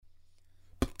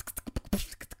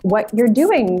what you're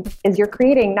doing is you're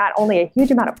creating not only a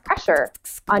huge amount of pressure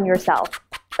on yourself,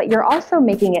 but you're also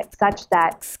making it such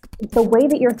that the way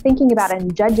that you're thinking about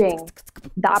and judging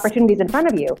the opportunities in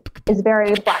front of you is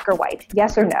very black or white,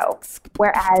 yes or no.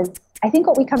 Whereas I think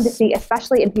what we come to see,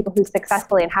 especially in people who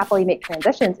successfully and happily make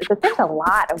transitions, is that there's a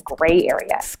lot of gray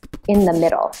area in the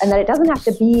middle, and that it doesn't have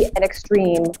to be an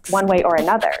extreme one way or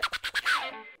another.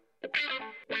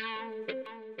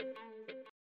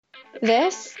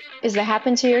 This is the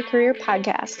Happen to Your Career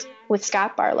podcast with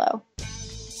Scott Barlow.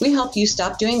 We help you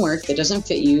stop doing work that doesn't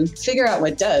fit you, figure out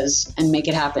what does, and make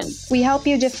it happen. We help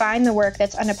you define the work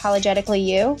that's unapologetically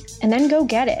you, and then go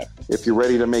get it. If you're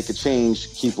ready to make a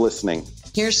change, keep listening.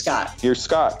 Here's Scott. Here's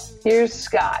Scott. Here's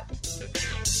Scott.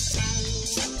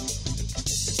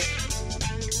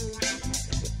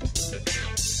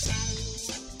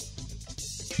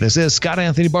 This is Scott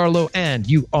Anthony Barlow, and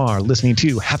you are listening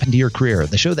to Happen to Your Career,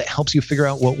 the show that helps you figure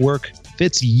out what work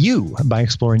fits you by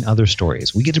exploring other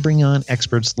stories. We get to bring on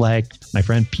experts like my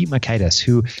friend Pete Mockaitis,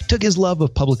 who took his love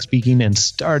of public speaking and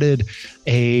started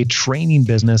a training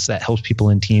business that helps people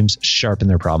in teams sharpen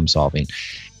their problem solving.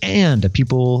 And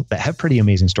people that have pretty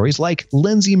amazing stories like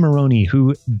Lindsay Maroney,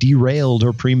 who derailed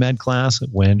her pre-med class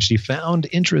when she found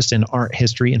interest in art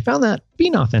history and found that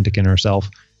being authentic in herself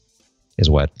is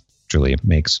what truly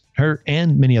makes her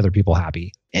and many other people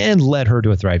happy and led her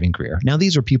to a thriving career. Now,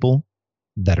 these are people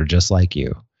that are just like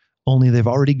you, only they've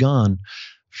already gone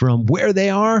from where they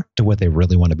are to what they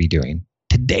really want to be doing.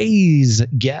 Today's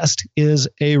guest is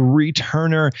a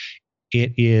returner.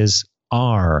 It is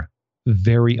our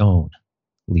very own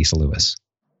Lisa Lewis.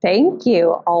 Thank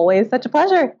you. Always such a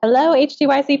pleasure. Hello,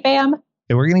 HTYC fam.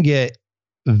 And we're going to get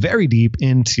very deep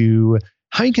into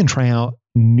how you can try out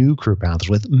new career paths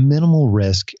with minimal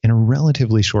risk in a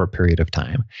relatively short period of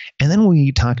time. And then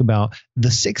we talk about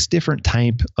the 6 different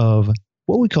type of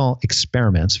what we call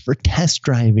experiments for test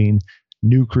driving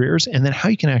new careers, and then how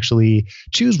you can actually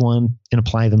choose one and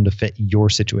apply them to fit your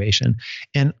situation.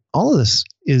 And all of this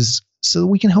is so that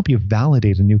we can help you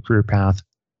validate a new career path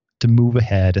to move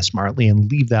ahead smartly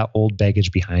and leave that old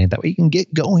baggage behind. That way you can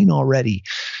get going already.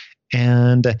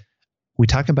 And we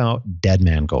talk about dead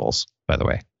man goals, by the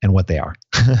way, and what they are,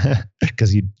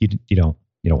 because you don't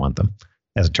want them,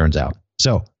 as it turns out.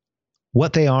 So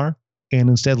what they are, and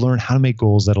instead learn how to make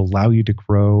goals that allow you to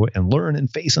grow and learn and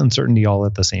face uncertainty all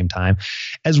at the same time,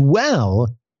 as well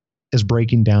as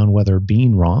breaking down whether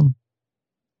being wrong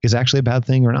is actually a bad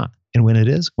thing or not, and when it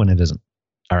is, when it isn't.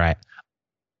 All right.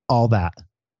 All that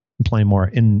and plenty more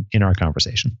in our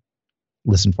conversation.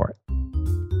 Listen for it.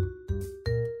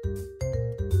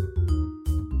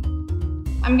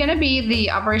 I'm going to be the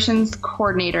operations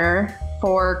coordinator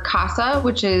for CASA,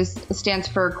 which stands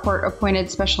for Court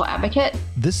Appointed Special Advocate.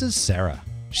 This is Sarah.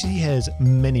 She has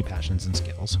many passions and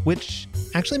skills, which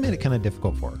actually made it kind of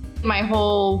difficult for her. My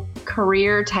whole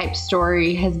career type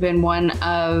story has been one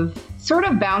of sort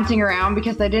of bouncing around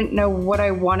because I didn't know what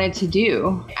I wanted to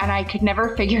do, and I could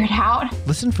never figure it out.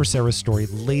 Listen for Sarah's story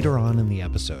later on in the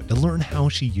episode to learn how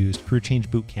she used Career Change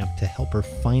Bootcamp to help her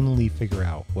finally figure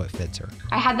out what fits her.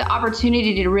 I had the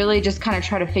opportunity to really just kind of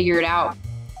try to figure it out.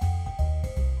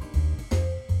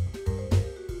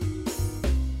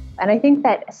 And I think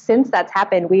that since that's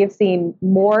happened, we have seen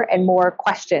more and more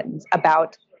questions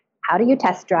about how do you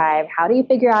test drive? How do you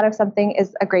figure out if something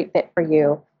is a great fit for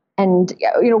you? And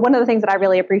one of the things that I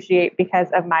really appreciate because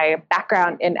of my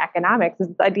background in economics is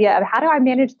this idea of how do I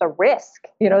manage the risk?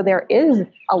 There is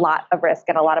a lot of risk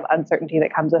and a lot of uncertainty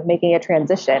that comes with making a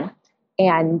transition.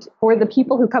 And for the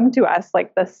people who come to us,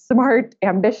 like the smart,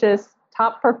 ambitious,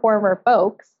 top performer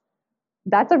folks,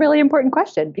 that's a really important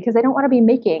question because they don't want to be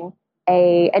making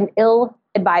an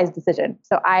ill-advised decision.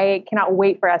 So I cannot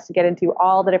wait for us to get into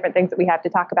all the different things that we have to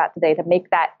talk about today to make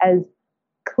that as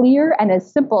clear and as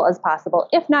simple as possible,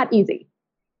 if not easy.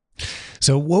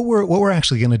 So what we're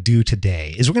actually going to do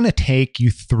today is we're going to take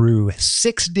you through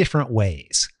 6 different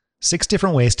ways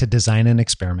to design an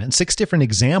experiment, 6 different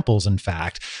examples, in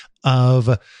fact,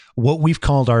 of what we've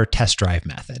called our test drive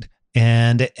method,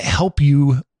 and help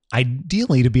you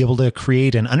ideally to be able to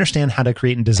create and understand how to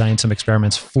create and design some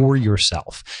experiments for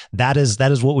yourself. That is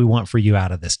what we want for you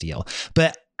out of this deal.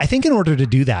 But I think in order to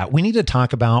do that, we need to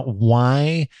talk about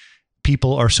why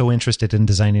people are so interested in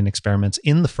designing experiments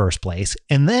in the first place.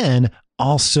 And then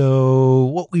also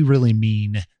what we really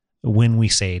mean when we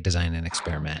say design an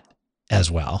experiment as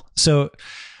well. So,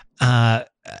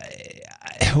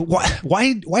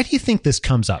 why do you think this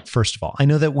comes up? First of all, I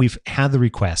know that we've had the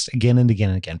request again and again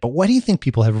and again, but why do you think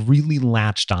people have really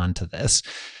latched on to this?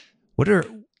 What are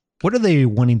they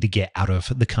wanting to get out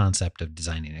of the concept of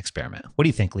designing an experiment? What do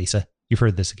you think, Lisa? You've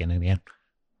heard this again and again.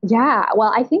 Yeah,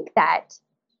 well, I think that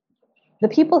the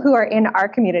people who are in our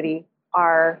community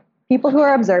are people who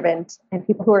are observant and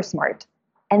people who are smart.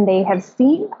 And they have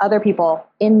seen other people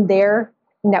in their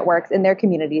networks, in their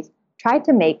communities, try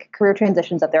to make career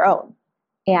transitions of their own.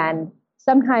 And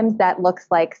sometimes that looks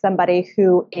like somebody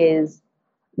who is,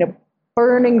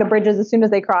 burning the bridges as soon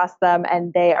as they cross them.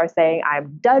 And they are saying,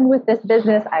 I'm done with this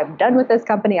business. I'm done with this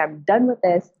company. I'm done with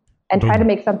this. And try to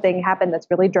make something happen that's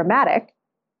really dramatic.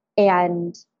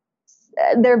 And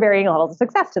there are varying levels of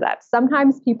success to that.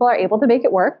 Sometimes people are able to make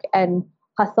it work and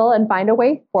hustle and find a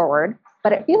way forward,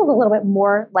 but it feels a little bit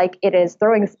more like it is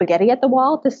throwing spaghetti at the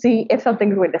wall to see if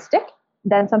something's going to stick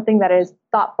than something that is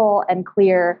thoughtful and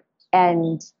clear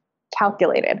and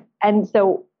calculated. And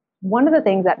so one of the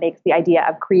things that makes the idea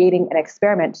of creating an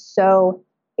experiment so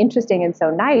interesting and so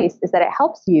nice is that it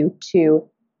helps you to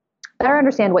better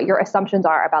understand what your assumptions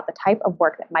are about the type of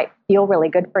work that might feel really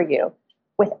good for you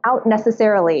without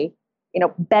necessarily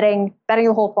betting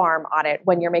the whole farm on it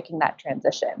when you're making that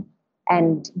transition,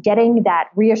 and getting that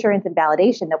reassurance and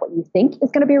validation that what you think is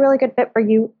going to be a really good fit for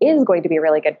you is going to be a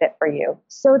really good fit for you,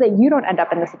 so that you don't end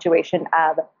up in the situation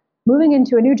of moving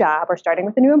into a new job or starting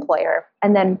with a new employer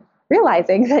and then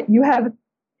realizing that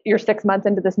you're 6 months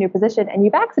into this new position and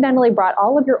you've accidentally brought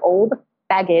all of your old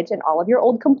baggage and all of your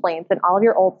old complaints and all of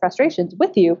your old frustrations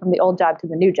with you from the old job to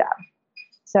the new job.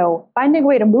 So finding a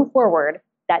way to move forward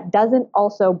that doesn't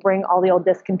also bring all the old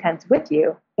discontents with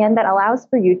you, and that allows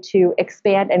for you to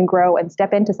expand and grow and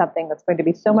step into something that's going to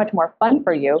be so much more fun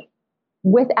for you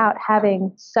without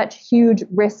having such huge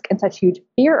risk and such huge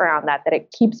fear around that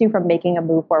it keeps you from making a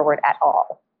move forward at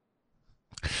all.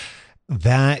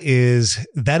 That is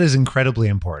incredibly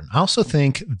important. I also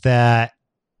think that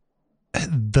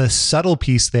the subtle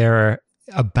piece there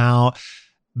about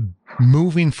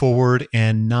moving forward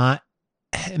and not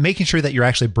making sure that you're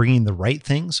actually bringing the right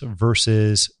things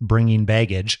versus bringing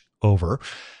baggage over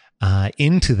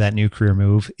into that new career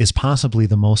move is possibly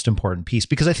the most important piece,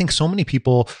 because I think so many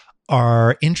people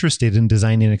are interested in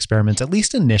designing experiments, at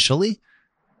least initially,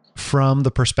 from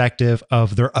the perspective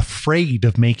of they're afraid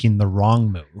of making the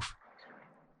wrong move.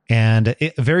 And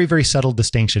a very, very subtle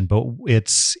distinction, but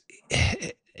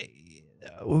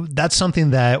that's something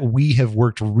that we have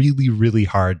worked really, really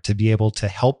hard to be able to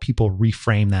help people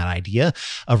reframe that idea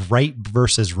of right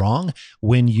versus wrong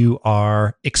when you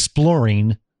are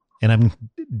exploring, and I'm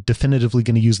definitively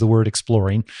going to use the word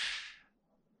exploring,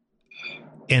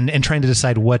 and trying to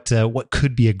decide what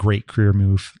could be a great career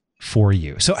move for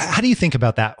you. So how do you think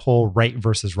about that whole right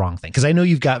versus wrong thing? Because I know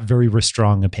you've got very, very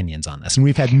strong opinions on this, and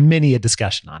we've had many a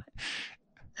discussion on it.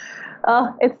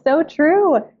 Oh, it's so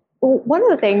true. One of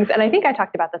the things, and I think I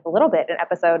talked about this a little bit in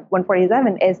episode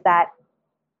 147, is that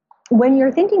when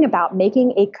you're thinking about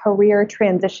making a career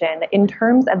transition in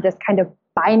terms of this kind of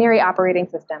binary operating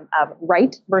system of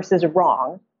right versus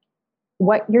wrong,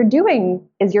 what you're doing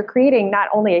is you're creating not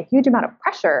only a huge amount of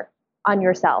pressure on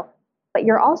yourself, but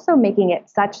you're also making it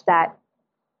such that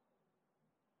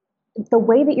the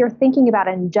way that you're thinking about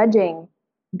and judging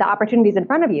the opportunities in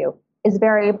front of you is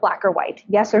very black or white,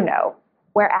 yes or no.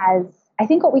 Whereas I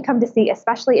think what we come to see,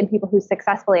 especially in people who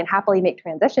successfully and happily make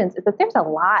transitions, is that there's a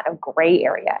lot of gray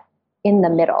area in the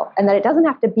middle, and that it doesn't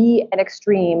have to be an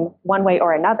extreme one way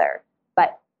or another.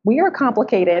 But we are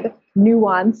complicated,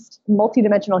 nuanced,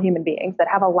 multidimensional human beings that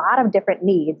have a lot of different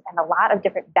needs and a lot of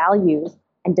different values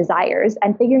and desires,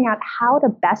 and figuring out how to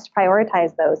best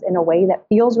prioritize those in a way that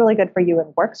feels really good for you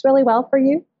and works really well for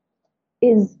you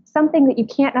is something that you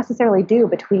can't necessarily do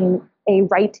between a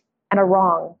right and a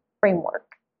wrong framework.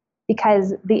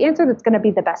 Because the answer that's going to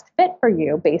be the best fit for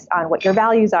you based on what your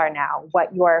values are now,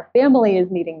 what your family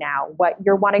is needing now, what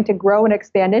you're wanting to grow and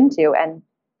expand into, and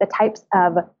the types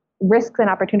of risks and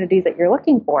opportunities that you're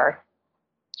looking for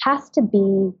has to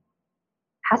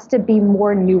be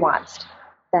more nuanced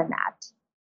than that.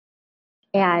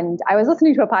 And I was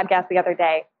listening to a podcast the other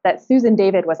day that Susan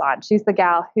David was on. She's the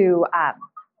gal who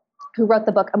wrote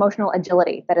the book Emotional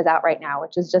Agility that is out right now,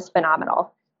 which is just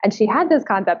phenomenal. And she had this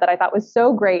concept that I thought was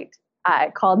so great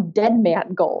called dead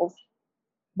man goals,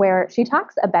 where she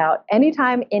talks about any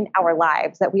time in our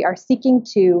lives that we are seeking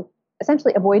to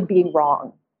essentially avoid being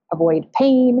wrong, avoid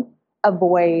pain,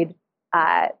 avoid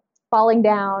falling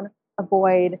down,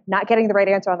 avoid not getting the right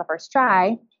answer on the first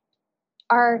try,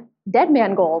 are dead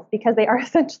man goals, because they are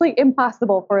essentially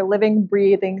impossible for living,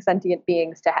 breathing, sentient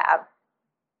beings to have.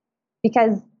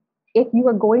 Because if you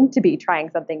are going to be trying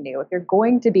something new, if you're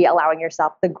going to be allowing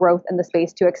yourself the growth and the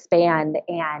space to expand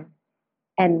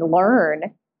and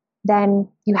learn, then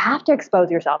you have to expose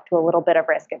yourself to a little bit of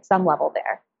risk at some level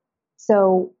there.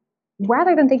 So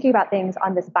rather than thinking about things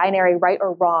on this binary right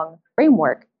or wrong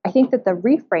framework, I I think that the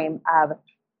reframe of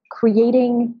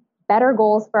creating better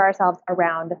goals for ourselves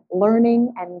around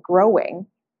learning and growing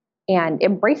and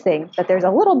embracing that there's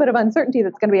a little bit of uncertainty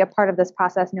that's going to be a part of this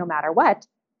process no matter what,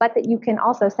 but that you can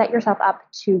also set yourself up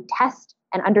to test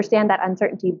and understand that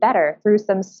uncertainty better through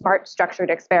some smart, structured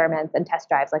experiments and test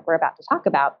drives like we're about to talk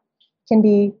about can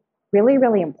be really,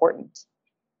 really important.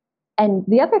 And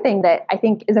the other thing that I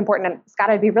think is important, and Scott,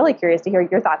 I'd be really curious to hear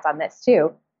your thoughts on this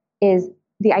too, is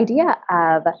the idea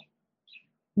of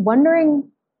wondering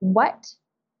what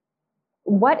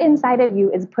inside of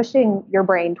you is pushing your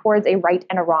brain towards a right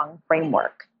and a wrong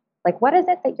framework. Like, what is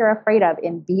it that you're afraid of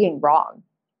in being wrong?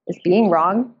 Is being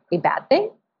wrong a bad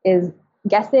thing? Is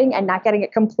guessing and not getting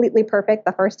it completely perfect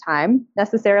the first time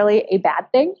necessarily a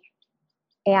bad thing?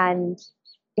 And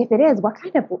if it is, what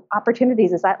kind of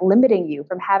opportunities is that limiting you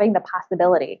from having the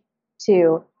possibility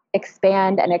to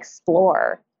expand and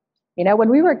explore? You know, when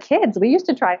we were kids, we used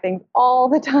to try things all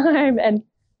the time and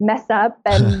mess up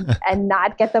and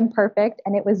not get them perfect.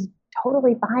 And it was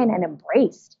totally fine and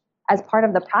embraced as part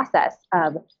of the process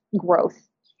of growth.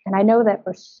 And I know that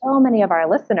for so many of our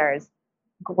listeners,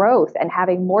 growth and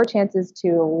having more chances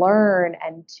to learn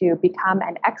and to become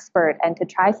an expert and to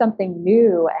try something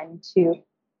new and to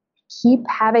keep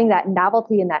having that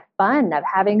novelty and that fun of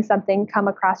having something come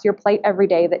across your plate every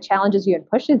day that challenges you and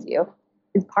pushes you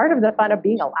is part of the fun of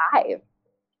being alive.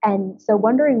 And so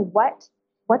wondering what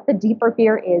the deeper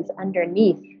fear is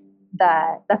underneath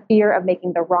the fear of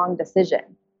making the wrong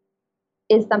decision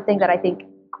is something that I think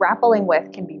grappling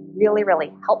with can be really, really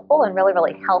helpful and really,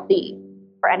 really healthy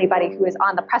for anybody who is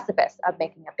on the precipice of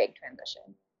making a big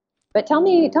transition. But tell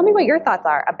me what your thoughts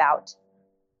are about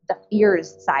the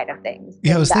fears side of things.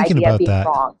 Yeah, I was thinking about that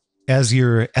wrong. as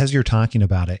you're talking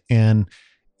about it. And,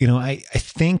 you know, I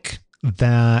think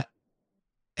that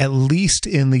at least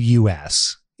in the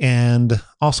US and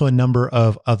also a number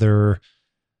of other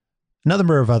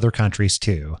countries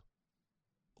too,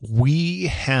 we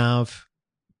have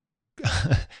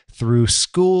through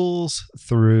schools,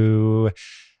 through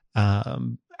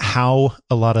how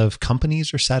a lot of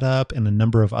companies are set up and a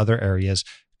number of other areas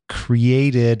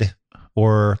created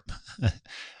or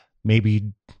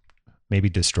maybe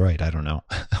destroyed, I don't know,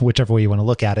 whichever way you want to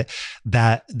look at it,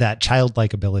 that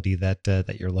childlike ability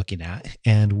that you're looking at.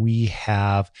 And we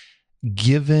have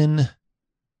given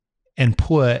and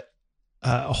put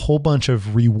a whole bunch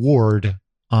of reward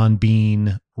on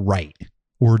being right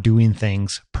or doing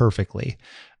things perfectly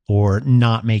or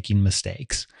not making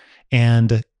mistakes.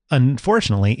 And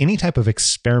unfortunately, any type of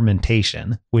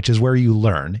experimentation, which is where you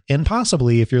learn, and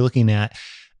possibly if you're looking at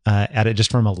it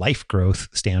just from a life growth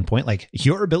standpoint, like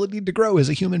your ability to grow as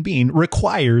a human being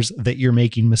requires that you're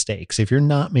making mistakes. If you're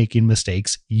not making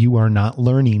mistakes, you are not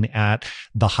learning at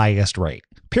the highest rate,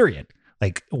 period.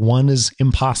 Like one is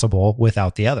impossible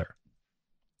without the other.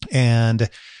 And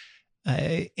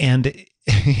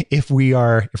if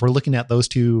we're looking at those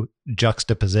two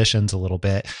juxtapositions a little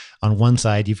bit, on one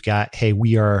side, you've got, hey,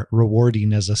 we are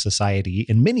rewarding as a society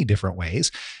in many different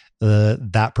ways,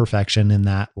 that perfection and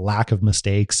that lack of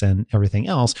mistakes and everything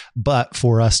else. But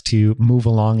for us to move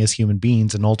along as human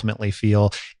beings and ultimately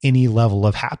feel any level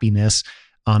of happiness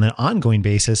on an ongoing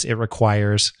basis, it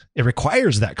requires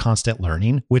that constant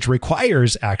learning, which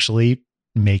requires actually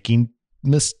making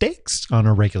mistakes on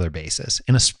a regular basis,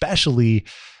 and especially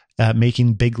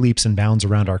making big leaps and bounds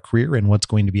around our career and what's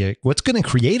going to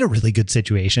create a really good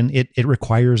situation. It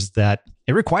requires that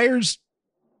imperfection.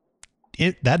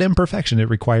 It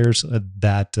requires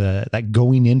that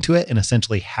going into it and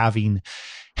essentially having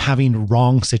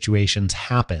wrong situations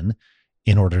happen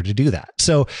in order to do that.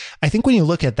 So I think when you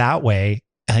look at that way,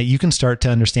 you can start to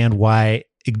understand why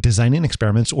designing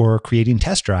experiments or creating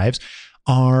test drives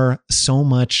are so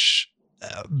much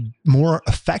more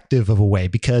effective of a way,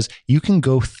 because you can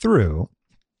go through.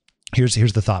 Here's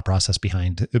the thought process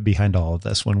behind all of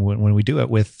this. When we do it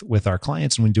with our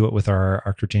clients and we do it with our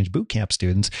Career Change Bootcamp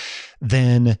students,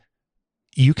 then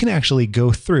you can actually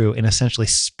go through and essentially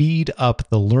speed up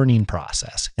the learning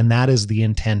process. And that is the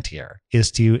intent here,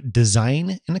 is to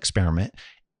design an experiment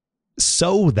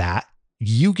so that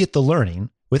you get the learning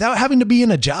without having to be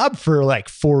in a job for like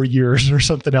 4 years or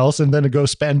something else and then to go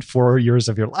spend 4 years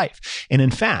of your life. And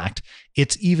in fact,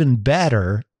 it's even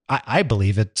better. I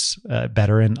believe it's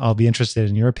better, and I'll be interested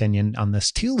in your opinion on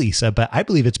this too, Lisa, but I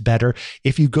believe it's better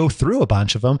if you go through a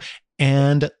bunch of them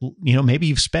and, you know, maybe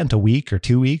you've spent a week or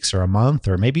 2 weeks or a month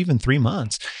or maybe even 3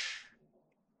 months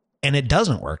and it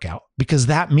doesn't work out, because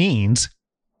that means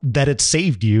that it's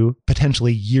saved you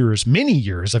potentially years, many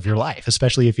years of your life,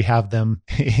 especially if you have them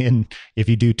if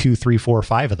you do 2, 3, 4,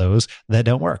 5 of those that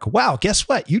don't work. Wow. Guess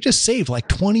what? You just saved like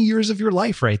 20 years of your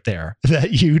life right there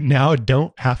that you now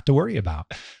don't have to worry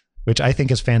about, which I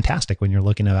think is fantastic when you're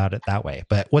looking about it that way.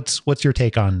 But what's your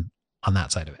take on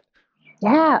that side of it?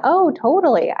 Yeah. Oh,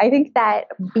 totally. I think that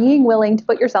being willing to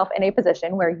put yourself in a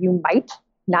position where you might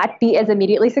not be as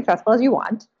immediately successful as you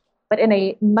want, but in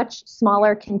a much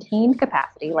smaller contained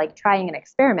capacity, like trying an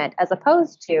experiment, as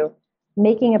opposed to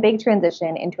making a big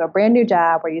transition into a brand new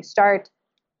job where you start,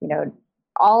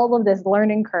 all of this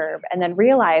learning curve and then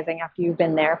realizing after you've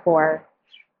been there for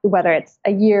whether it's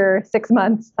a year, 6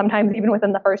 months, sometimes even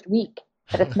within the first week,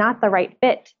 that it's not the right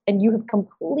fit. And you have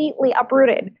completely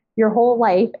uprooted your whole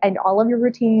life and all of your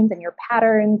routines and your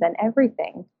patterns and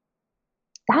everything.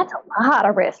 That's a lot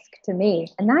of risk to me.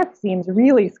 And that seems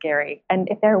really scary. And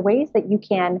if there are ways that you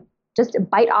can just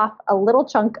bite off a little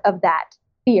chunk of that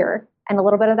fear and a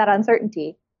little bit of that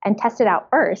uncertainty and test it out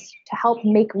first to help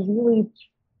make really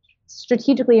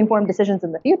strategically informed decisions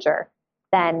in the future,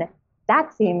 then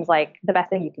that seems like the best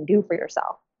thing you can do for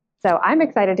yourself. So I'm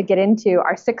excited to get into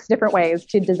our 6 different ways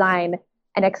to design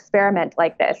an experiment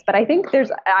like this. But I think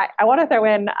I want to throw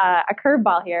in a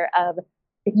curveball here of,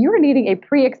 if you are needing a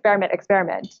pre-experiment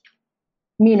experiment,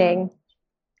 meaning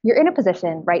you're in a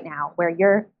position right now where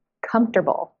you're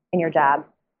comfortable in your job,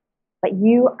 but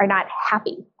you are not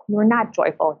happy, you are not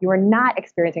joyful, you are not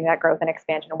experiencing that growth and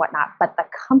expansion and whatnot, but the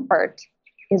comfort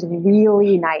is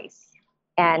really nice.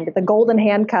 And the golden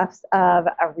handcuffs of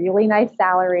a really nice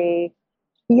salary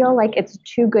feel like it's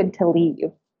too good to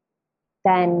leave.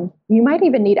 Then you might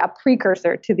even need a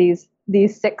precursor to these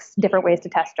 6 different ways to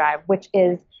test drive, which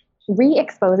is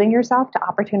re-exposing yourself to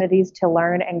opportunities to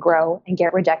learn and grow and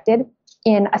get rejected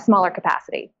in a smaller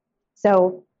capacity.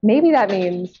 So maybe that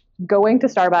means going to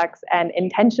Starbucks and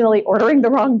intentionally ordering the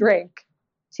wrong drink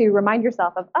to remind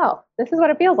yourself of, oh, this is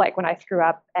what it feels like when I screw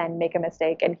up and make a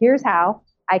mistake. And here's how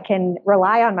I can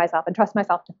rely on myself and trust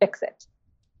myself to fix it.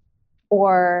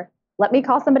 Or let me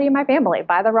call somebody in my family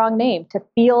by the wrong name to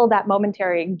feel that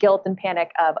momentary guilt and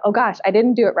panic of, oh gosh, I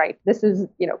didn't do it right. This is,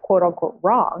 quote unquote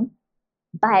wrong.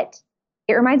 But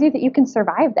it reminds you that you can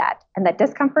survive that and that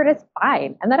discomfort is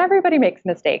fine and that everybody makes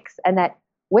mistakes. And that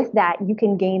with that, you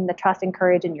can gain the trust and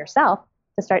courage in yourself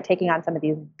to start taking on some of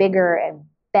these bigger and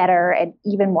better and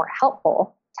even more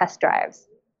helpful test drives.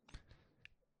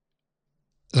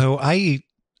 So I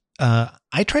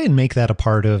try and make that a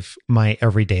part of my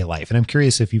everyday life. And I'm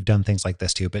curious if you've done things like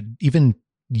this too, but even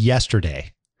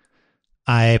yesterday,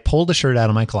 I pulled a shirt out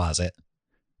of my closet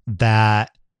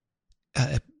that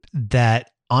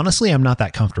honestly, I'm not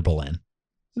that comfortable in,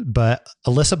 but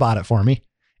Alyssa bought it for me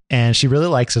and she really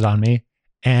likes it on me.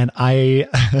 And but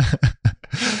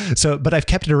I've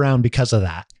kept it around because of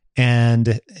that.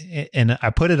 And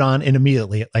I put it on and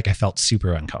immediately, like, I felt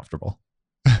super uncomfortable.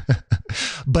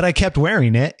 But I kept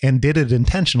wearing it and did it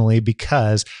intentionally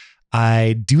because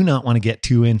I do not want to get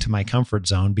too into my comfort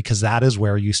zone, because that is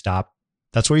where you stop.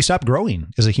 That's where you stop growing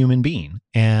as a human being.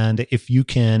 And if you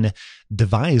can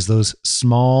devise those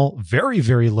small, very,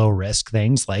 very low risk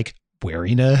things like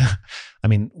wearing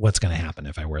what's going to happen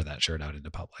if I wear that shirt out into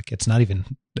public? It's not even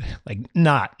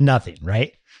nothing,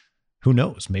 right? Who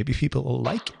knows? Maybe people will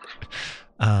like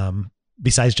it.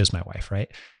 Besides just my wife, right?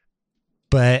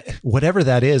 But whatever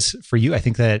that is for you, I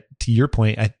think that, to your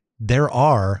point, there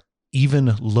are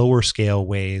even lower scale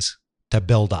ways to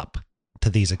build up to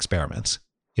these experiments.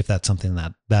 If that's something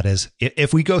that is,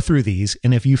 if we go through these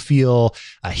and if you feel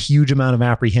a huge amount of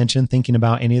apprehension thinking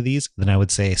about any of these, then I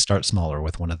would say start smaller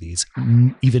with one of these,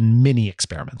 even mini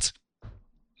experiments.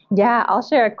 Yeah, I'll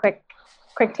share a quick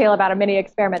tale about a mini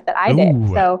experiment that I did.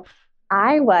 So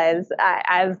I was,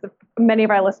 as many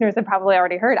of our listeners have probably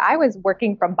already heard, I was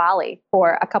working from Bali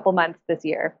for a couple months this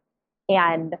year.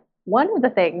 And one of the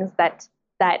things that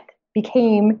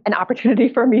became an opportunity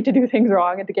for me to do things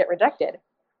wrong and to get rejected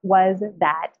was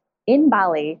that in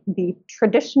Bali, the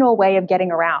traditional way of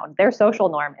getting around, their social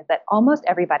norm is that almost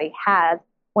everybody has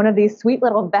one of these sweet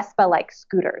little Vespa-like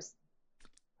scooters.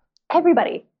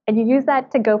 Everybody. And you use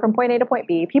that to go from point A to point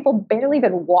B. People barely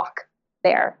even walk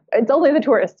there. It's only the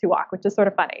tourists who walk, which is sort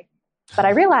of funny. But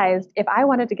I realized if I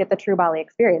wanted to get the true Bali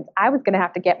experience, I was going to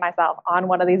have to get myself on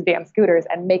one of these damn scooters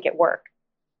and make it work.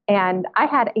 And I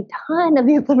had a ton of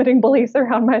these limiting beliefs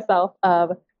around myself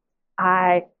of,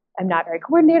 I'm not very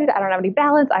coordinated. I don't have any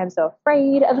balance. I'm so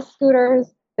afraid of scooters.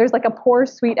 There's like a poor,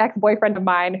 sweet ex-boyfriend of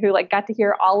mine who got to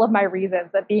hear all of my reasons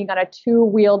that being on a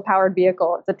 2-wheeled powered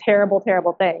vehicle is a terrible,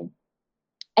 terrible thing.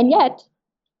 And yet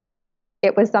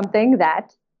it was something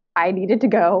that I needed to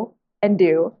go and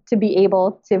do to be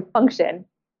able to function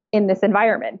in this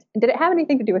environment. And did it have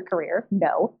anything to do with career?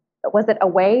 No. But was it a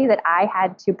way that I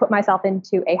had to put myself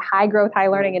into a high growth, high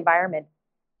learning environment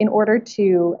in order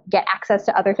to get access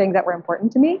to other things that were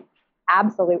important to me?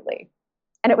 Absolutely.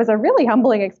 And it was a really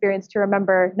humbling experience to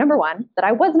remember, number one, that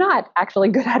I was not actually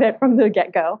good at it from the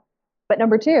get-go. But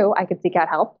number two, I could seek out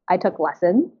help. I took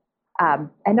lessons. And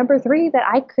number three, that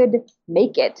I could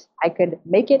make it. I could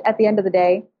make it at the end of the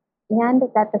day. And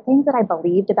that the things that I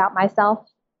believed about myself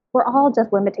were all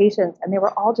just limitations, and they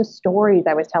were all just stories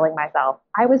I was telling myself.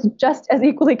 I was just as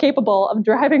equally capable of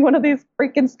driving one of these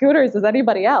freaking scooters as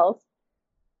anybody else.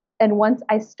 And once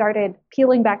I started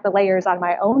peeling back the layers on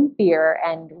my own fear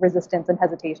and resistance and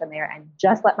hesitation there, and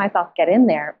just let myself get in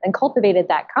there and cultivated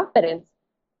that confidence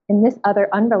in this other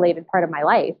unrelated part of my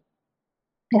life,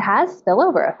 it has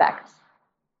spillover effects.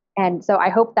 And so I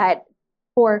hope that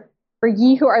for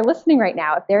ye who are listening right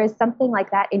now, if there is something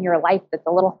like that in your life that's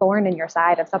a little thorn in your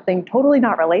side of something totally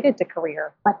not related to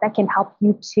career, but that can help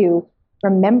you to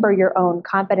remember your own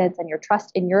confidence and your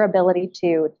trust in your ability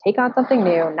to take on something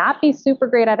new, not be super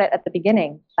great at it at the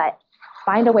beginning, but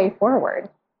find a way forward,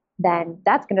 then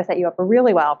that's going to set you up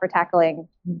really well for tackling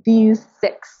these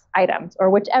 6 items, or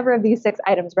whichever of these 6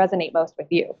 items resonate most with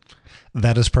you.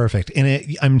 That is perfect.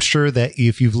 And I'm sure that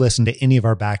if you've listened to any of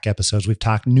our back episodes, we've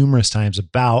talked numerous times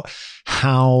about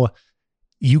how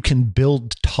you can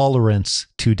build tolerance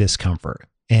to discomfort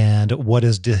and what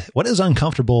is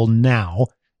uncomfortable now,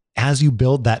 as you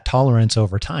build that tolerance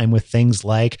over time with things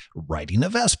like riding a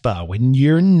Vespa when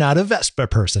you're not a Vespa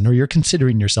person, or you're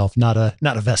considering yourself not a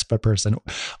Vespa person,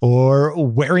 or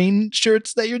wearing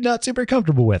shirts that you're not super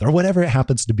comfortable with, or whatever it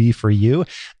happens to be for you,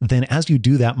 then as you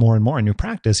do that more and more in your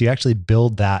practice, you actually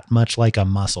build that much like a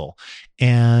muscle.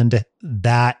 And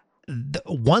that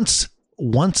once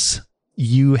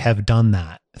you have done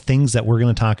that, things that we're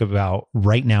going to talk about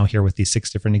right now here with these 6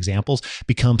 different examples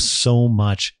become so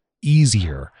much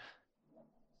easier.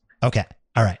 Okay.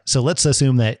 All right. So let's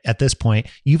assume that at this point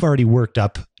you've already worked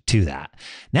up to that.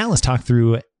 Now let's talk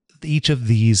through each of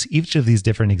these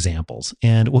different examples,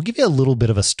 and we'll give you a little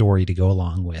bit of a story to go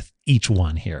along with each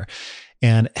one here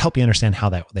and help you understand how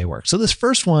they work. So this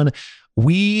first one,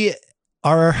 we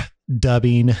are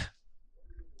dubbing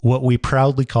what we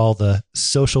proudly call the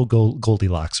social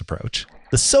Goldilocks approach.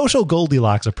 The social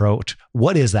Goldilocks approach.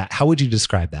 What is that? How would you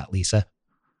describe that, Lisa?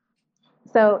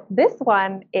 So this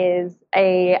one is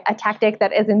a tactic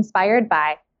that is inspired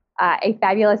by a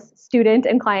fabulous student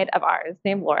and client of ours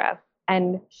named Laura.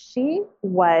 And she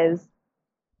was,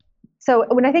 so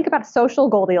when I think about social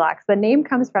Goldilocks, the name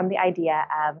comes from the idea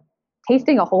of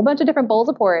tasting a whole bunch of different bowls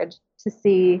of porridge to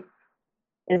see,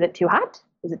 is it too hot?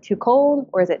 Is it too cold?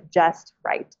 Or is it just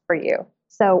right for you?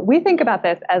 So we think about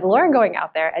this as Laura going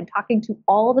out there and talking to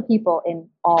all the people in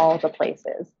all the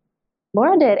places.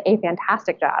 Laura did a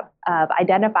fantastic job of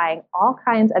identifying all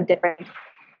kinds of different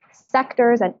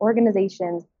sectors and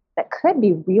organizations that could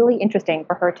be really interesting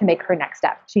for her to make her next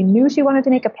step. She knew she wanted to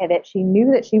make a pivot. She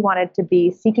knew that she wanted to be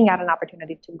seeking out an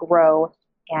opportunity to grow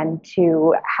and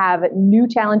to have new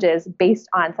challenges based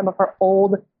on some of her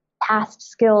old past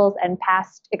skills and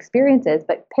past experiences,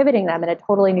 but pivoting them in a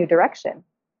totally new direction.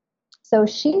 So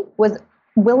she was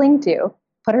willing to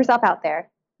put herself out there,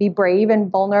 be brave and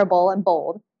vulnerable and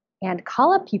bold, and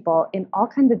call up people in all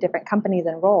kinds of different companies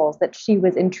and roles that she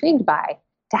was intrigued by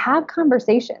to have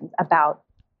conversations about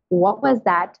what was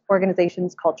that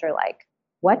organization's culture like?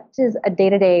 What does a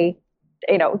day-to-day,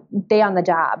 day on the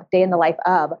job, day in the life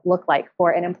of look like for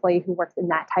an employee who works in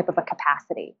that type of a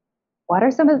capacity? What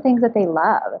are some of the things that they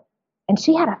love? And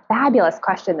she had a fabulous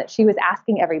question that she was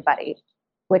asking everybody,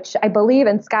 which I believe,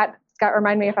 and Scott,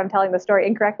 remind me if I'm telling the story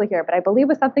incorrectly here, but I believe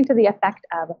was something to the effect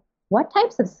of, what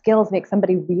types of skills make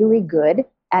somebody really good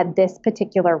at this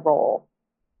particular role?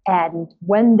 And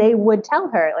when they would tell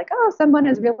her, like, oh, someone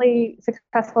is really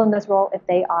successful in this role if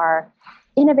they are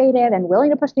innovative and willing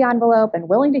to push the envelope and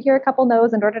willing to hear a couple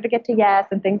no's in order to get to yes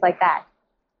and things like that.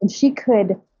 And she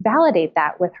could validate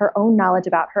that with her own knowledge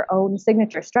about her own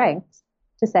signature strengths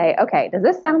to say, okay, does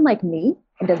this sound like me?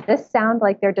 And does this sound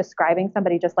like they're describing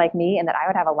somebody just like me and that I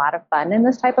would have a lot of fun in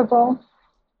this type of role?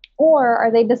 Or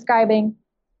are they describing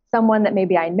someone that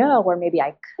maybe I know or maybe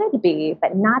I could be,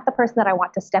 but not the person that I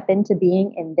want to step into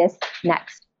being in this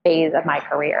next phase of my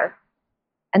career?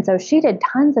 And so she did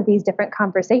tons of these different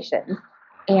conversations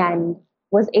and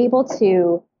was able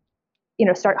to,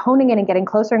 start honing in and getting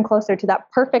closer and closer to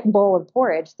that perfect bowl of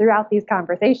porridge throughout these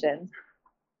conversations.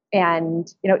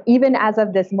 And, even as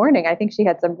of this morning, I think she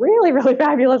had some really, really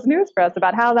fabulous news for us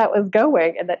about how that was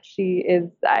going and that she is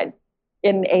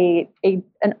in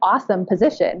an awesome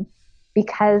position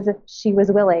because she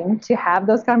was willing to have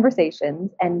those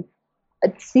conversations and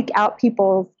seek out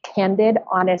people's candid,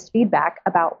 honest feedback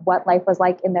about what life was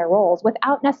like in their roles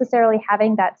without necessarily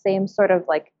having that same sort of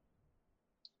like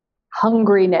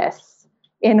hungriness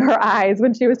in her eyes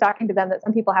when she was talking to them that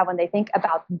some people have when they think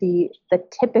about the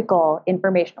typical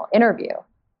informational interview.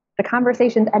 The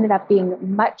conversations ended up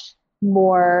being much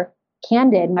more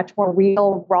candid, much more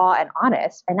real, raw, and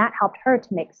honest. And that helped her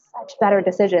to make such better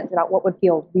decisions about what would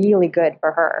feel really good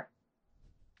for her.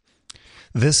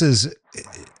 This is,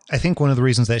 I think, one of the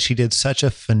reasons that she did such a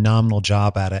phenomenal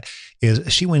job at it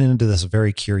is she went into this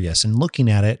very curious and looking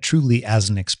at it truly as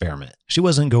an experiment. She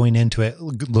wasn't going into it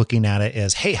looking at it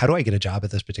as, hey, how do I get a job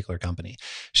at this particular company?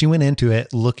 She went into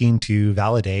it looking to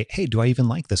validate, hey, do I even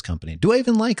like this company? Do I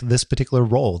even like this particular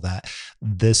role that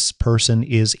this person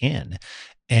is in?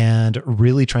 And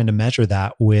really trying to measure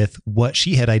that with what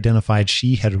she had identified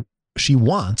she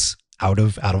wants out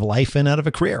of life and out of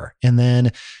a career. And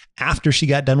then after she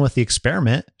got done with the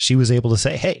experiment, she was able to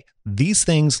say, hey, these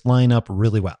things line up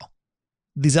really well.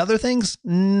 These other things,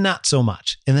 not so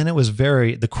much. And then it was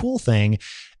the cool thing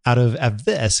out of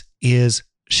this is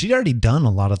she'd already done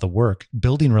a lot of the work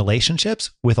building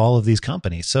relationships with all of these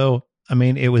companies. So, I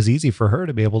mean, it was easy for her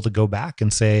to be able to go back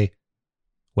and say,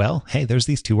 well, hey, there's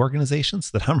these 2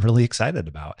 organizations that I'm really excited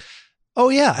about. Oh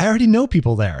yeah, I already know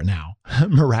people there now,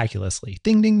 miraculously.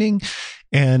 Ding, ding, ding.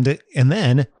 And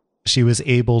then she was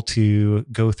able to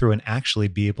go through and actually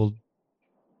be able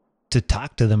to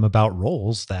talk to them about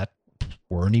roles that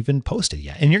weren't even posted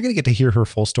yet. And you're going to get to hear her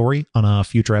full story on a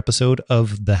future episode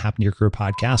of the Happen to Your Career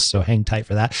podcast. So hang tight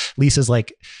for that.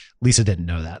 Lisa didn't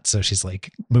know that. So she's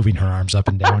like moving her arms up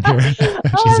and down here.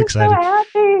 She's excited. So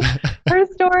happy. Her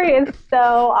story is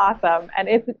so awesome. And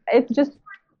it's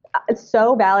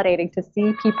so validating to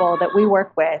see people that we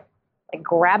work with, like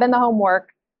grabbing the homework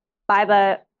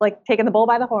taking the bull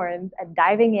by the horns and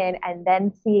diving in and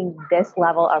then seeing this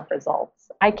level of results.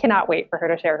 I cannot wait for her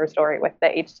to share her story with the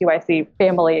H2IC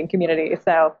family and community.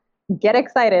 So get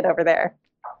excited over there.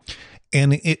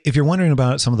 And if you're wondering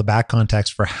about some of the back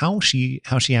context for how she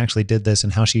actually did this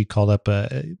and how she called up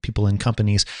people in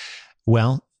companies,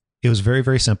 well, it was very,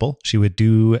 very simple. She would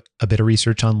do a bit of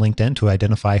research on LinkedIn to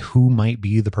identify who might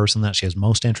be the person that she is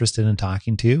most interested in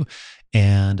talking to.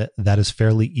 And that is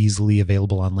fairly easily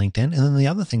available on LinkedIn. And then the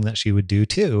other thing that she would do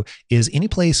too is any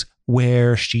place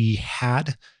where she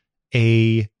had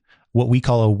what we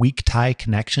call a weak tie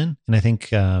connection. And I think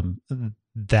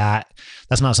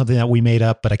that's not something that we made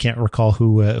up, but I can't recall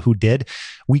who did.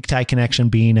 Weak tie connection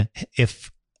being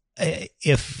if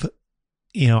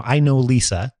I know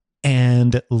Lisa,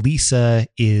 and Lisa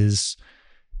has,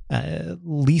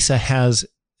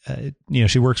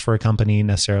 she works for a company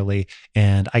necessarily,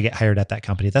 and I get hired at that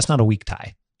company. That's not a weak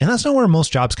tie. And that's not where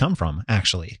most jobs come from,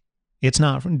 actually. It's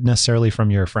not necessarily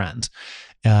from your friends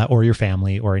or your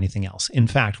family or anything else. In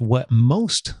fact, what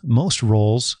most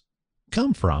roles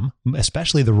come from,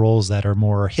 especially the roles that are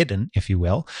more hidden, if you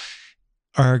will,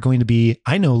 are going to be,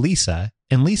 I know Lisa,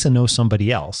 and Lisa knows somebody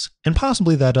else, and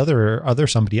possibly that other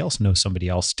somebody else knows somebody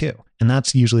else too. And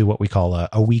that's usually what we call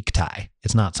a weak tie.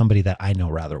 It's not somebody that I know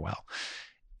rather well.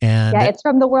 And yeah, it's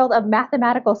from the world of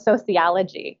mathematical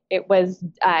sociology. It was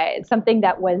something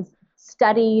that was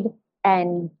studied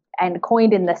and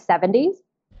coined in the 70s,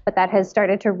 but that has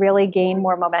started to really gain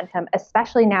more momentum,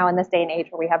 especially now in this day and age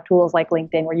where we have tools like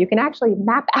LinkedIn, where you can actually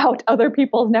map out other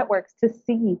people's networks to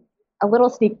see a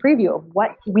little sneak preview of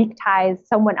what weak ties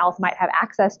someone else might have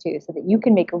access to, so that you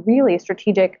can make really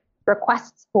strategic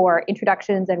requests for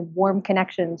introductions and warm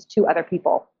connections to other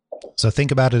people. So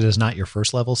think about it as not your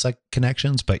first level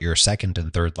connections, but your second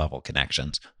and third level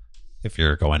connections, if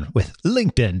you're going with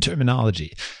LinkedIn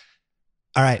terminology.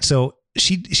 All right. So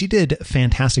she did a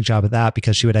fantastic job of that,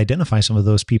 because she would identify some of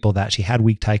those people that she had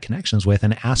weak tie connections with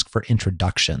and ask for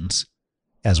introductions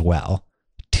as well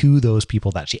to those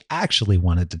people that she actually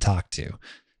wanted to talk to.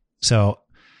 So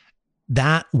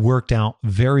that worked out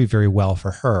very, very well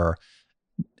for her,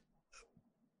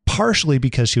 partially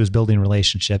because she was building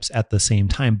relationships at the same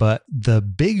time. But the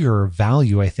bigger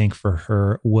value, I think, for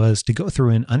her was to go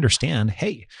through and understand,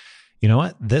 hey, you know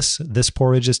what? This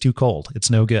porridge is too cold. It's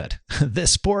no good.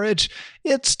 This porridge,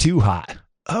 it's too hot.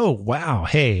 Oh, wow.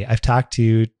 Hey, I've talked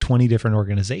to 20 different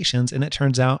organizations, and it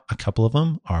turns out a couple of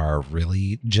them are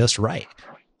really just right.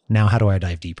 Now, how do I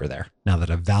dive deeper there? Now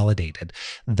that I've validated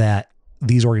that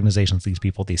these organizations, these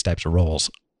people, these types of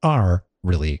roles are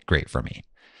really great for me.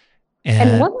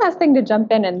 And one last thing to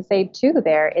jump in and say too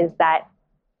there is that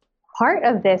part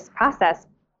of this process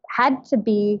had to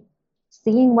be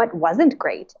seeing what wasn't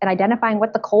great and identifying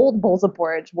what the cold bowls of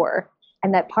porridge were.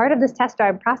 And that part of this test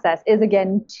drive process is,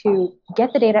 again, to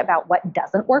get the data about what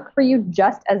doesn't work for you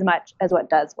just as much as what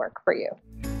does work for you.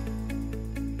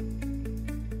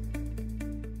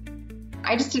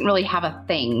 I just didn't really have a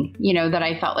thing, that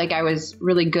I felt like I was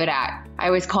really good at. I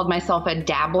always called myself a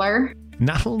dabbler.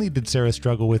 Not only did Sarah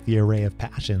struggle with the array of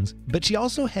passions, but she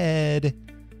also had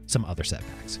some other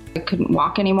setbacks. I couldn't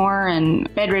walk anymore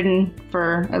and bedridden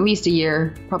for at least a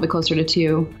year, probably closer to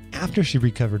 2. After she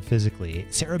recovered physically,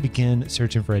 Sarah began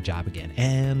searching for a job again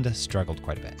and struggled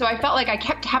quite a bit. So I felt like I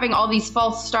kept having all these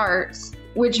false starts,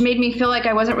 which made me feel like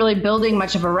I wasn't really building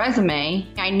much of a resume.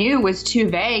 I knew it was too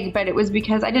vague, but it was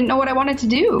because I didn't know what I wanted to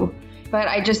do. But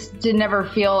I just did never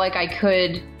feel like I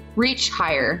could reach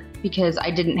higher because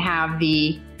I didn't have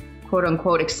the quote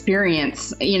unquote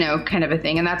experience, kind of a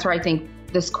thing. And that's where I think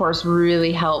this course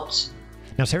really helped.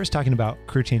 Now, Sarah's talking about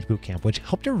Career Change Bootcamp, which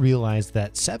helped her realize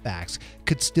that setbacks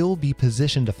could still be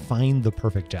positioned to find the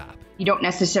perfect job. You don't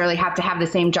necessarily have to have the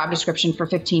same job description for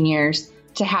 15 years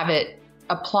to have it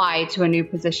apply to a new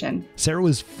position. Sarah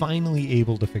was finally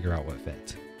able to figure out what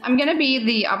fit. I'm going to be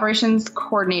the operations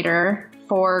coordinator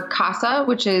for CASA,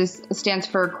 which stands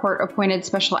for Court Appointed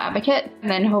Special Advocate.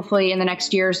 And then hopefully in the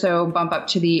next year or so, bump up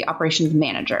to the operations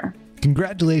manager.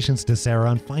 Congratulations to Sarah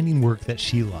on finding work that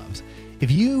she loves. If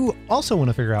you also want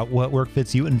to figure out what work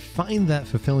fits you and find that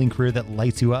fulfilling career that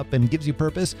lights you up and gives you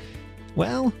purpose,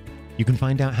 well, you can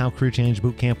find out how Career Change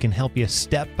Bootcamp can help you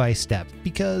step by step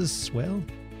because, well,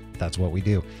 that's what we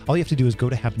do. All you have to do is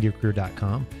go to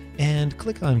happentoyourcareer.com and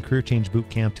click on Career Change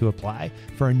Bootcamp to apply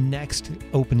for our next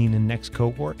opening and next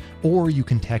cohort, or you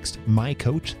can text my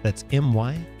coach, that's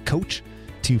MY coach,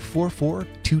 to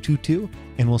 44222,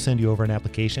 and we'll send you over an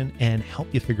application and help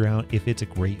you figure out if it's a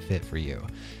great fit for you.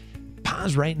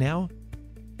 Pause right now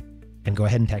and go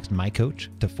ahead and text my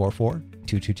coach to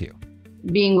 44222.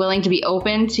 Being willing to be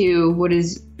open to what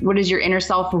is your inner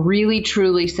self really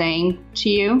truly saying to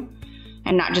you,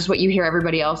 and not just what you hear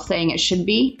everybody else saying it should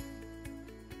be.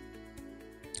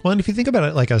 Well, and if you think about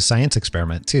it like a science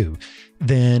experiment too,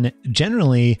 then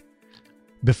generally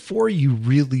before you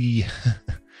really,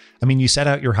 you set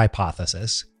out your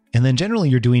hypothesis, and then generally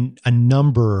you're doing a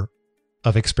number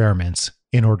of experiments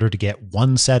in order to get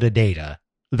one set of data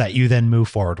that you then move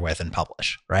forward with and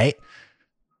publish, right?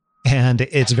 And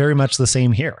it's very much the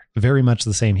same here. Very much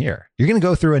the same here. You're going to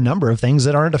go through a number of things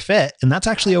that aren't a fit, and that's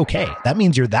actually okay. That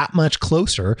means you're that much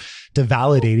closer to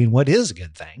validating what is a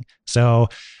good thing. So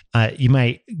you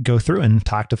might go through and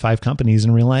talk to 5 companies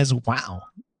and realize, wow,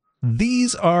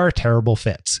 these are terrible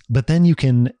fits. But then you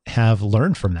can have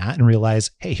learned from that and realize,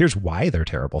 hey, here's why they're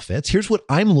terrible fits. Here's what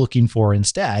I'm looking for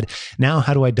instead. Now,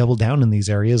 how do I double down in these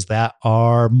areas that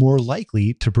are more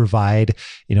likely to provide,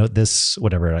 this,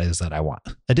 whatever it is that I want,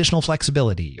 additional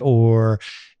flexibility or,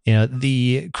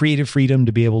 the creative freedom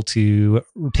to be able to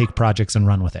take projects and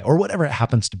run with it or whatever it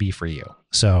happens to be for you.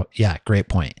 So yeah, great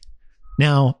point.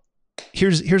 Now,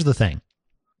 here's the thing.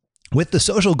 With the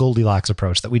social Goldilocks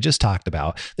approach that we just talked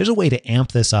about, there's a way to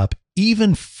amp this up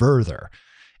even further.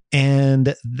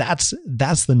 And that's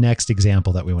the next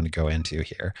example that we want to go into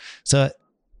here. So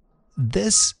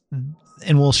this,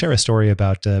 and we'll share a story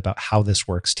about how this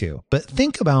works too. But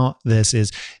think about this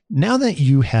is now that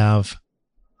you've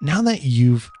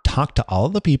talked to all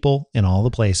of the people in all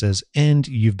the places and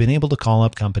you've been able to call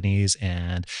up companies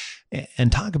and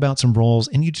talk about some roles,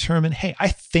 and you determine, hey, I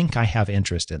think I have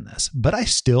interest in this, but I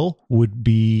still would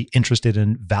be interested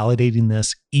in validating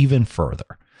this even further.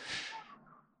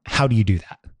 How do you do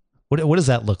that? What does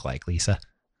that look like, Lisa?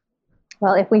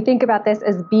 Well, if we think about this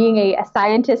as being a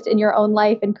scientist in your own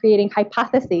life and creating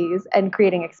hypotheses and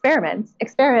creating experiments,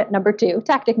 tactic number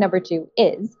 2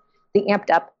 is the amped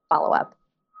up follow-up.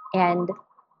 And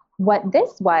what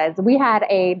this was, we had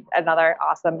another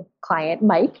awesome client,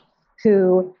 Mike,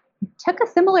 who took a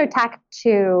similar tack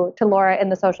to Laura in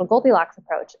the social Goldilocks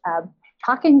approach,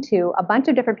 talking to a bunch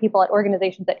of different people at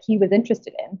organizations that he was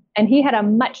interested in. And he had a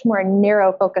much more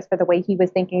narrow focus for the way he was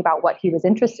thinking about what he was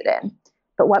interested in.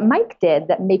 But what Mike did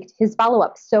that made his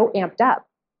follow-up so amped up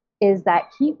is that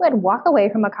he would walk away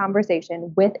from a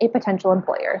conversation with a potential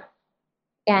employer.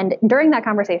 And during that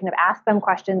conversation, I've asked them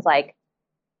questions like,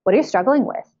 what are you struggling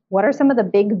with? What are some of the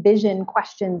big vision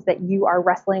questions that you are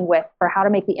wrestling with for how to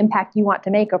make the impact you want to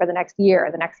make over the next year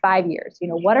or the next 5 years?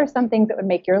 What are some things that would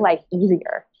make your life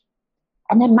easier?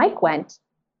 And then Mike went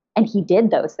and he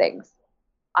did those things,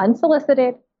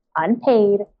 unsolicited,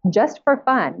 unpaid, just for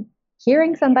fun.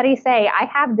 Hearing somebody say, I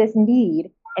have this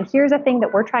need, and here's a thing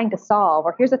that we're trying to solve,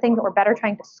 or here's a thing that we're better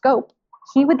trying to scope.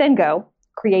 He would then go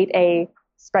create a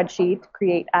spreadsheet,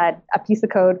 create a piece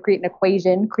of code, create an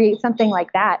equation, create something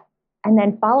like that, and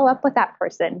then follow up with that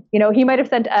person. He might have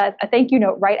sent a thank you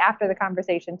note right after the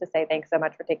conversation to say, thanks so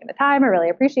much for taking the time. I really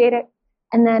appreciate it.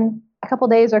 And then a couple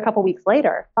days or a couple weeks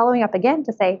later, following up again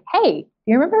to say, hey, do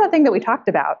you remember that thing that we talked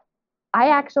about? I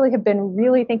actually have been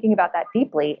really thinking about that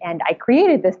deeply, and I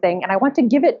created this thing and I want to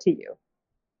give it to you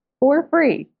for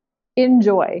free.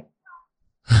 Enjoy.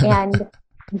 And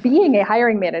being a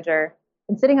hiring manager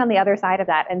and sitting on the other side of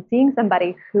that and seeing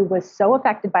somebody who was so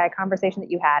affected by a conversation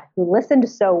that you had, who listened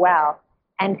so well,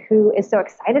 and who is so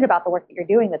excited about the work that you're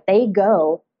doing that they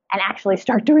go and actually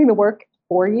start doing the work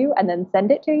for you and then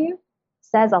send it to you,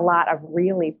 says a lot of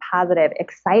really positive,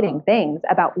 exciting things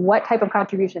about what type of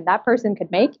contribution that person could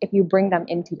make if you bring them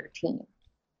into your team.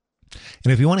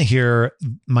 And if you want to hear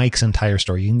Mike's entire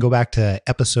story, you can go back to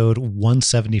episode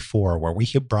 174 where we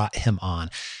brought him on.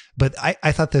 But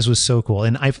I thought this was so cool.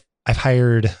 And I've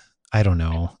hired, I don't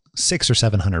know, 600 or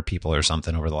 700 people or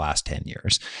something over the last 10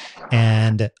 years.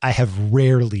 And I have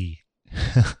rarely,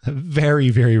 very,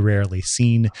 very rarely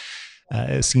seen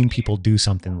people do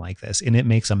something like this. And it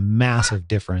makes a massive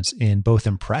difference in both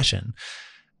impression.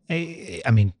 I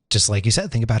mean, just like you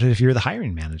said, think about it. If you're the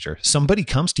hiring manager, somebody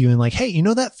comes to you and like, hey, you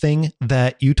know, that thing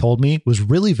that you told me was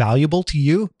really valuable to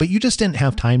you, but you just didn't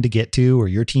have time to get to, or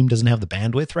your team doesn't have the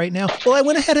bandwidth right now. Well, I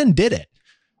went ahead and did it.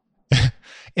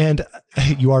 And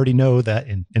you already know that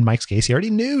in Mike's case, he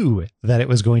already knew that it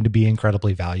was going to be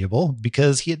incredibly valuable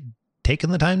because he had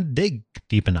taken the time to dig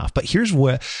deep enough. But here's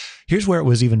where it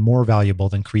was even more valuable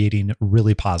than creating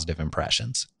really positive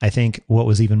impressions. I think what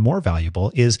was even more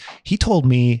valuable is he told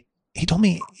me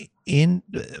in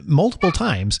multiple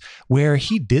times where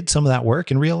he did some of that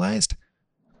work and realized,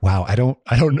 wow, I don't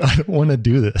want to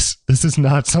do this. This is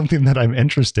not something that I'm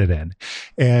interested in.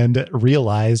 And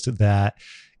realized that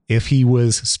if he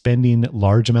was spending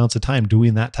large amounts of time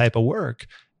doing that type of work,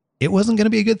 it wasn't going to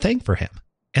be a good thing for him.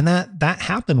 And that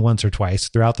happened once or twice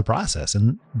throughout the process.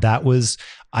 And that was,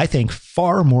 I think,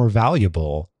 far more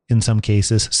valuable in some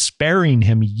cases, sparing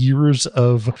him years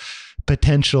of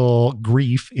potential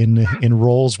grief in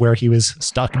roles where he was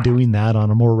stuck doing that on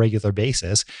a more regular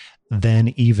basis than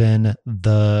even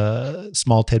the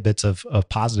small tidbits of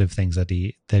positive things that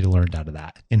he learned out of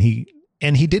that. And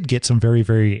he did get some very,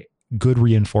 very good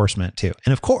reinforcement too.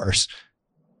 And of course,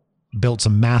 built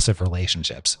some massive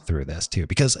relationships through this too,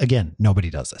 because again, nobody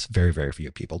does this. Very, very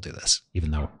few people do this,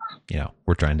 even though,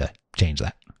 we're trying to change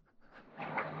that.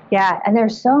 Yeah. And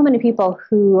there's so many people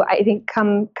who I think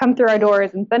come through our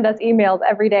doors and send us emails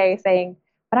every day saying,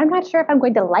 but I'm not sure if I'm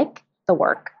going to like the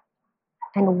work.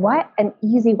 And what an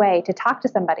easy way to talk to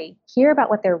somebody, hear about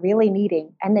what they're really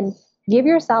needing, and then give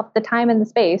yourself the time and the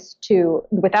space to,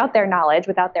 without their knowledge,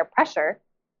 without their pressure,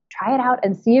 try it out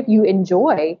and see if you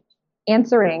enjoy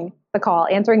answering the call,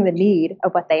 answering the need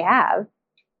of what they have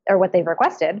or what they've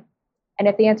requested. And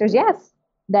if the answer is yes,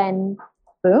 then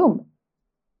boom.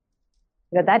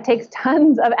 That takes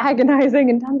tons of agonizing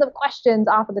and tons of questions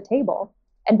off of the table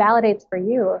and validates for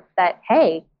you that,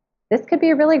 hey, this could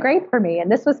be really great for me.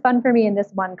 And this was fun for me in this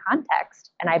one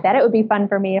context. And I bet it would be fun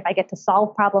for me if I get to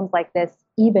solve problems like this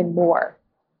even more.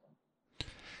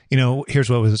 Here's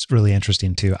what was really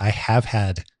interesting too. I've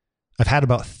had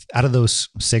about, out of those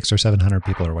 600 or 700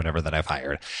 people or whatever that I've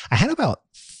hired, I had about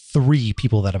 3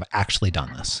 people that have actually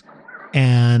done this.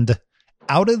 And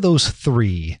out of those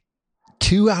 3,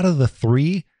 2 out of the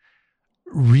 3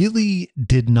 really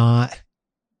did not,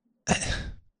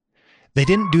 they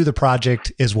didn't do the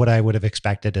project as what I would have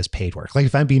expected as paid work. Like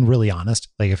if I'm being really honest,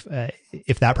 like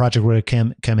if that project would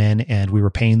have come in and we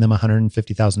were paying them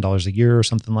 $150,000 a year or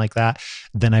something like that,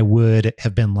 then I would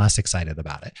have been less excited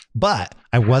about it. But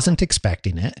I wasn't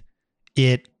expecting it.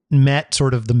 It met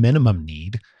sort of the minimum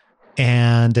need.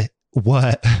 And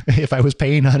what if I was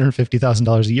paying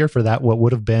 $150,000 a year for that, what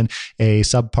would have been a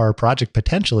subpar project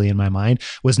potentially in my mind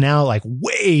was now like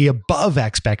way above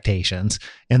expectations.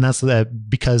 And that's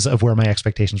because of where my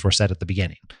expectations were set at the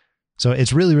beginning. So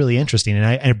it's really, really interesting. And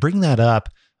I bring that up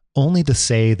only to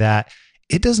say that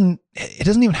it doesn't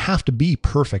even have to be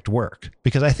perfect work,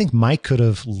 because I think Mike could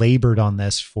have labored on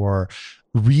this for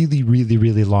really, really,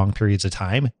 really long periods of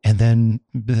time and then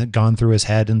gone through his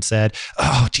head and said,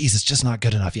 oh, geez, it's just not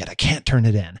good enough yet. I can't turn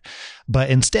it in. But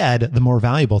instead, the more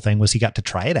valuable thing was he got to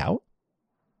try it out.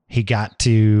 He got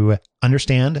to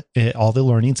understand all the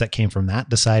learnings that came from that,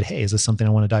 decide, hey, is this something I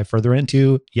want to dive further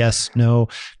into? Yes, no,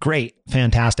 great,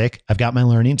 fantastic. I've got my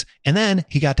learnings. And then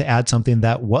he got to add something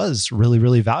that was really,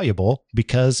 really valuable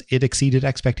because it exceeded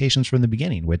expectations from the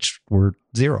beginning, which were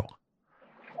 0.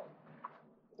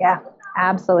 Yeah.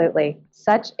 Absolutely.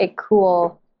 Such a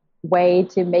cool way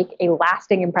to make a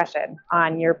lasting impression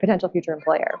on your potential future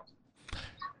employer.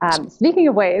 Speaking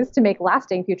of ways to make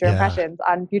lasting future Yeah. impressions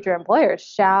on future employers,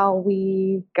 shall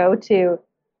we go to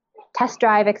test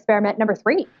drive experiment number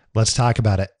 3? Let's talk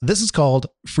about it. This is called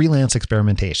freelance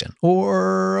experimentation,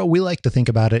 or we like to think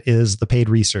about it as the paid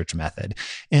research method.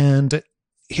 And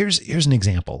here's an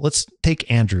example. Let's take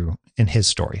Andrew and his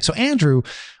story. So Andrew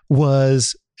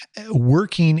was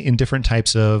working in different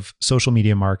types of social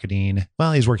media marketing.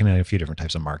 Well, he's working in a few different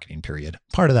types of marketing, period.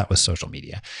 Part of that was social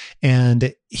media.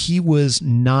 And he was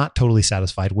not totally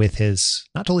satisfied with his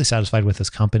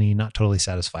company, not totally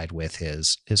satisfied with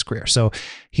his career. So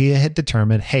he had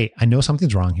determined, hey, I know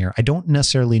something's wrong here. I don't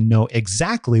necessarily know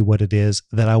exactly what it is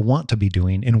that I want to be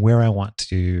doing and where I want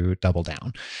to double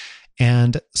down.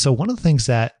 And so one of the things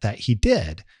that he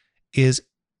did is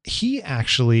he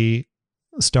actually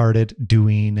started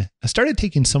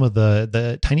taking some of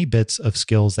the tiny bits of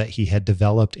skills that he had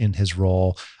developed in his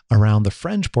role around the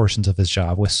fringe portions of his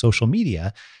job with social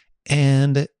media,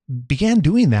 and began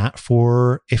doing that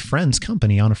for a friend's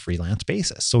company on a freelance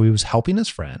basis. So he was helping his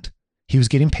friend. He was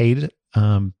getting paid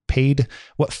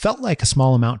what felt like a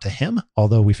small amount to him,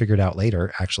 although we figured out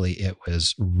later, actually, it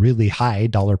was really high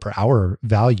dollar per hour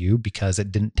value because it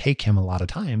didn't take him a lot of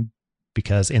time.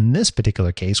 Because in this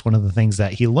particular case, one of the things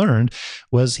that he learned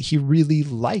was he really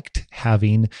liked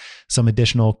having some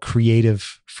additional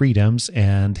creative freedoms,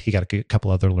 and he got a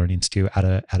couple other learnings too out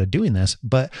of doing this.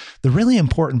 But the really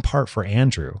important part for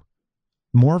Andrew,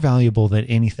 more valuable than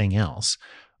anything else,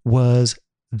 was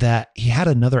that he had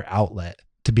another outlet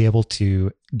to be able to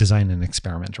design an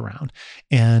experiment around.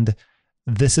 And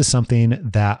this is something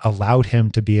that allowed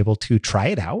him to be able to try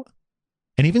it out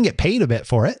and even get paid a bit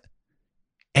for it,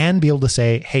 and be able to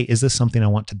say, hey, is this something I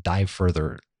want to dive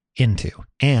further into?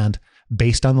 And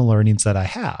based on the learnings that I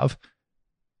have,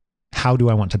 how do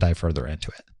I want to dive further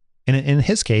into it? And in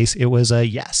his case, it was a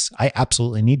yes, I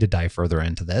absolutely need to dive further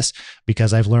into this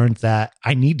because I've learned that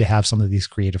I need to have some of these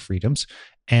creative freedoms.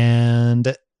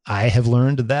 And I have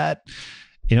learned that,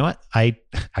 you know what, I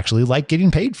actually like getting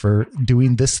paid for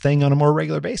doing this thing on a more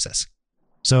regular basis.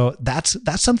 So that's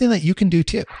something that you can do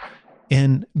too.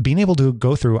 And being able to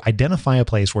go through, identify a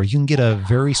place where you can get a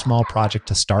very small project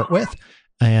to start with,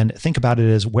 and think about it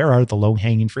as, where are the low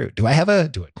hanging fruit? Do I have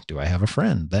a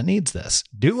friend that needs this?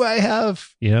 Do I have,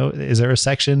 is there a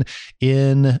section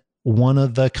in one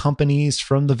of the companies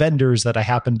from the vendors that I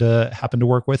happen to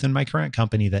work with in my current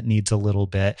company that needs a little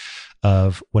bit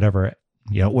of whatever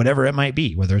it might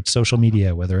be, whether it's social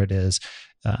media, whether it is,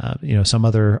 some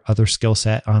other skill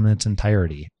set on its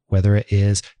entirety, whether it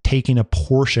is taking a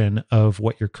portion of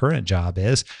what your current job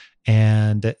is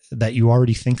and that you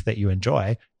already think that you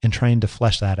enjoy and trying to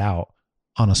flesh that out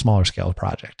on a smaller scale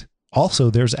project. Also,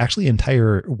 there's actually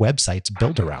entire websites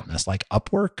built around this, like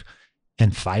Upwork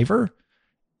and Fiverr,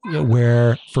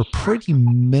 where for pretty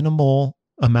minimal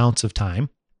amounts of time,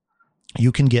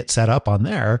 you can get set up on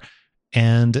there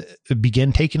and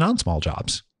begin taking on small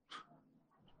jobs.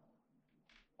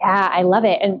 Yeah, I love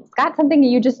it. And Scott, something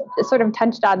you just sort of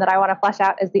touched on that I want to flesh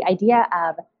out is the idea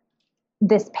of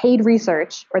this paid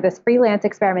research or this freelance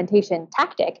experimentation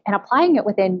tactic and applying it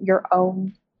within your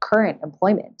own current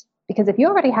employment. Because if you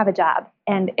already have a job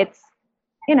and it's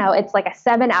like a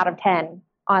 7 out of 10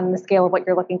 on the scale of what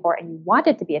you're looking for, and you want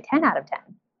it to be a 10 out of 10,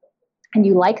 and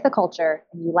you like the culture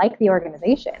and you like the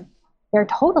organization, there are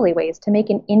totally ways to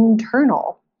make an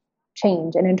internal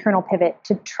change, an internal pivot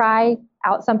to try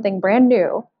out something brand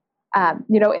new.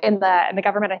 In the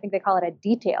government, I think they call it a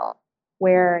detail,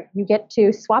 where you get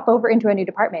to swap over into a new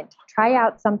department, try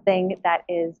out something that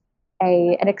is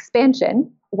an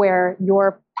expansion where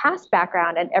your past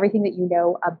background and everything that you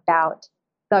know about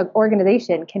the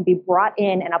organization can be brought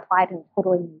in and applied in a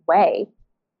totally new way,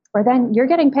 where then you're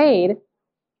getting paid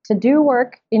to do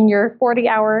work in your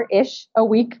 40-hour-ish a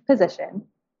week position,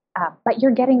 but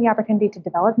you're getting the opportunity to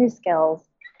develop new skills,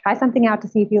 try something out to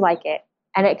see if you like it.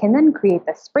 And it can then create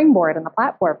the springboard and the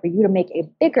platform for you to make a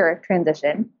bigger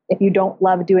transition if you don't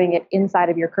love doing it inside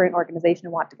of your current organization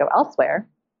and want to go elsewhere.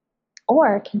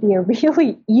 Or it can be a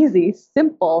really easy,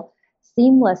 simple,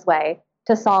 seamless way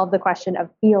to solve the question of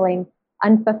feeling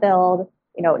unfulfilled,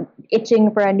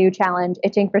 itching for a new challenge,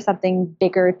 itching for something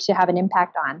bigger to have an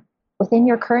impact on within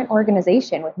your current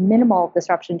organization with minimal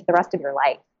disruption to the rest of your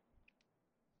life.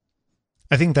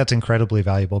 I think that's incredibly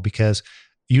valuable because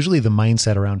usually the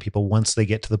mindset around people, once they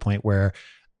get to the point where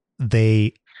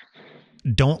they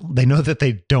know that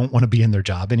they don't want to be in their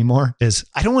job anymore, is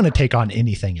I don't want to take on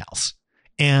anything else.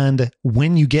 And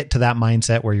when you get to that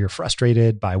mindset where you're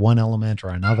frustrated by one element or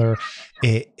another,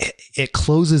 it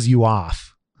closes you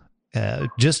off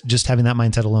just having that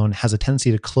mindset alone has a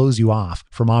tendency to close you off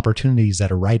from opportunities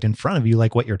that are right in front of you,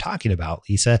 like what you're talking about,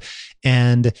 Lisa.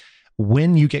 And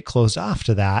when you get closed off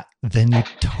to that, then you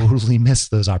totally miss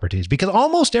those opportunities, because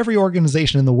almost every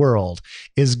organization in the world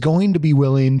is going to be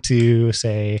willing to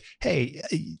say, hey,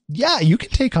 yeah, you can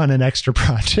take on an extra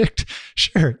project.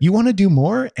 Sure. You want to do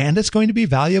more and it's going to be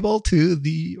valuable to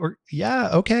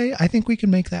okay, I think we can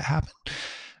make that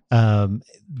happen.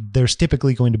 There's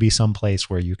typically going to be some place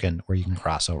where you can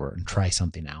cross over and try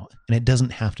something out. And it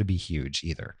doesn't have to be huge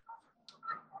either.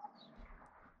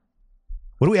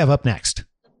 What do we have up next?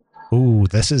 Ooh,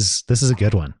 this is a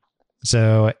good one.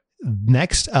 So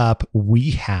next up,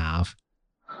 we have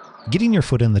getting your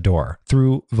foot in the door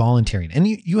through volunteering. And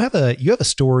you have a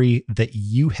story that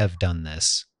you have done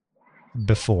this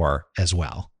before as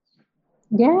well.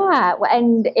 Yeah.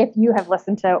 And if you have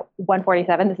listened to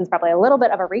 147, this is probably a little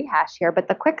bit of a rehash here, but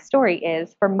the quick story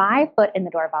is, for my foot in the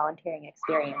door volunteering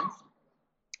experience,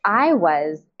 I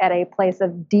was at a place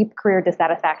of deep career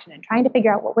dissatisfaction and trying to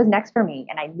figure out what was next for me.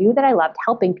 And I knew that I loved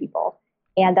helping people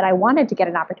and that I wanted to get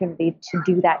an opportunity to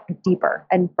do that deeper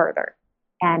and further.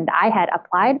 And I had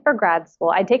applied for grad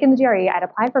school. I'd taken the GRE. I'd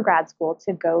applied for grad school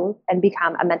to go and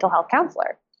become a mental health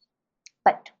counselor.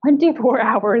 But 24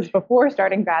 hours before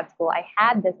starting grad school, I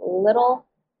had this little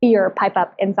fear pipe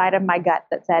up inside of my gut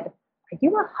that said, are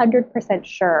you 100%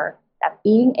 sure that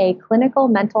being a clinical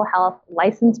mental health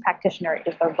licensed practitioner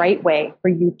is the right way for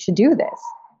you to do this?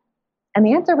 And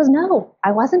the answer was no,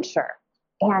 I wasn't sure.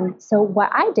 And so what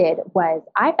I did was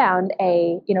I found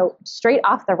a, straight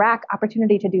off the rack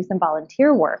opportunity to do some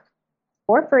volunteer work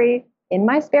for free in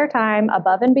my spare time,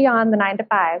 above and beyond the 9 to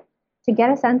 5, to get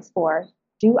a sense for,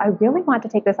 do I really want to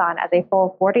take this on as a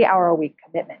full 40-hour-a-week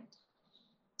commitment?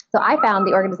 So I found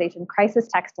the organization Crisis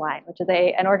Text Line, which is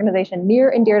an organization near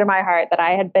and dear to my heart that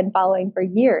I had been following for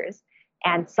years,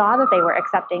 and saw that they were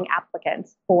accepting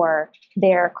applicants for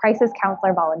their crisis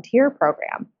counselor volunteer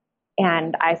program.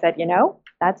 And I said,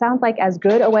 that sounds like as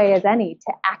good a way as any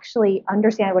to actually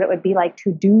understand what it would be like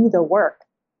to do the work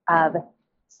of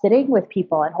sitting with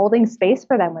people and holding space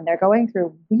for them when they're going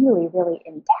through really, really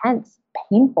intense,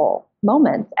 painful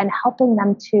moments, and helping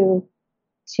them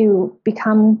to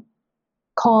become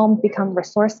calm, become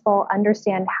resourceful,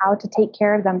 understand how to take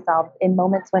care of themselves in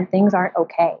moments when things aren't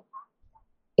okay.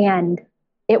 And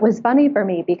it was funny for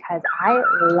me because I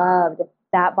loved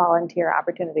that volunteer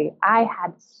opportunity. I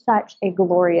had such a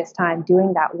glorious time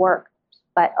doing that work.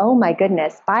 But oh my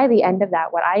goodness, by the end of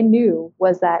that, what I knew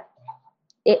was that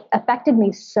it affected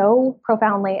me so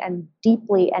profoundly and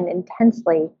deeply and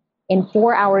intensely in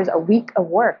 4 hours a week of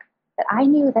work that I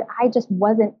knew that I just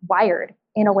wasn't wired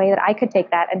in a way that I could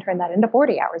take that and turn that into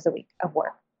 40 hours a week of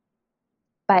work.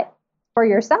 But for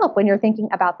yourself, when you're thinking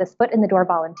about this foot in the door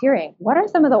volunteering, what are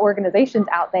some of the organizations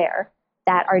out there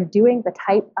that are doing the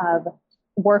type of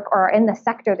work or in the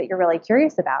sector that you're really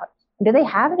curious about? Do they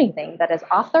have anything that is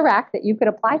off the rack that you could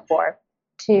apply for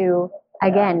to,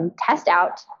 again, test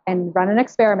out and run an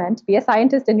experiment, be a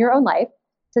scientist in your own life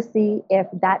to see if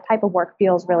that type of work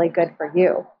feels really good for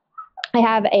you? I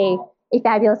have a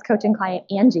fabulous coaching client,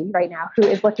 Angie, right now, who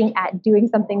is looking at doing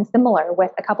something similar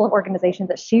with a couple of organizations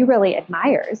that she really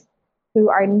admires, who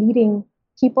are needing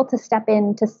people to step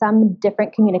into some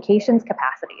different communications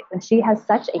capacities. And she has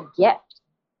such a gift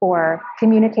for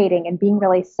communicating and being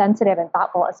really sensitive and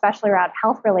thoughtful, especially around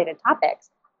health-related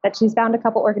topics, that she's found a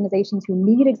couple organizations who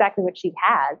need exactly what she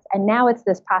has. And now it's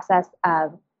this process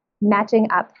of matching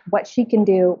up what she can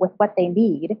do with what they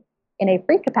need in a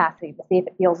free capacity to see if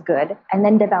it feels good, and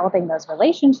then developing those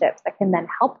relationships that can then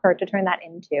help her to turn that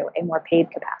into a more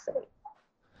paid capacity.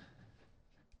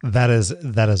 That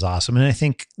is awesome. And I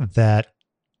think that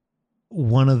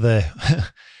one of the,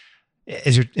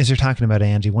 as you're talking about,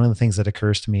 Angie, one of the things that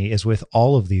occurs to me is with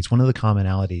all of these, one of the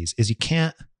commonalities is you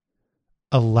can't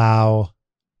allow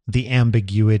the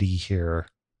ambiguity here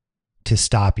to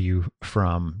stop you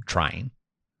from trying.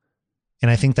 And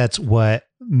I think that's what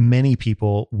many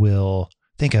people will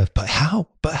think of, but how?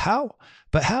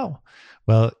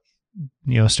 Well,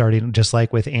 starting just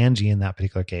like with Angie in that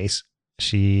particular case,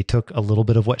 she took a little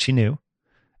bit of what she knew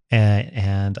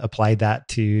and applied that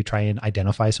to try and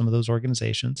identify some of those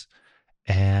organizations.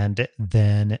 And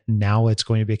then now it's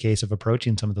going to be a case of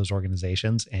approaching some of those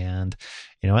organizations. And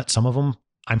you know what? Some of them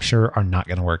I'm sure are not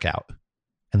going to work out,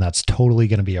 and that's totally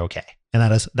going to be okay. And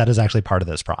that is actually part of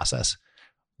this process,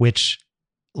 which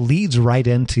leads right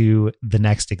into the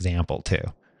next example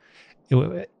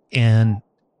too. And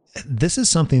this is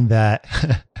something that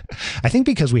I think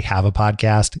because we have a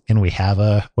podcast and we have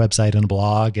a website and a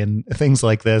blog and things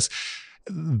like this,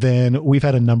 then we've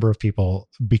had a number of people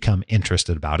become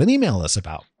interested about and email us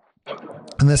about.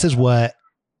 And this is what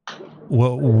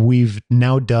we've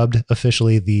now dubbed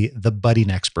officially the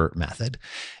budding expert method.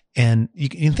 And you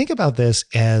can think about this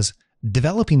as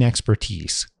developing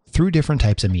expertise through different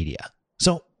types of media.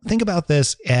 So think about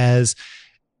this as,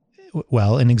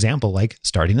 well, an example like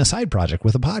starting a side project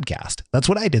with a podcast. That's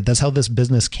what I did. That's how this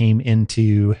business came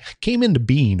into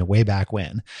being way back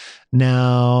when.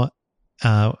 Now,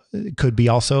 it could be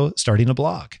also starting a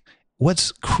blog.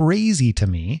 What's crazy to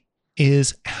me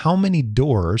is how many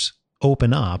doors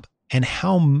open up and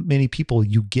how many people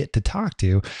you get to talk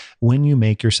to when you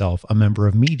make yourself a member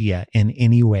of media in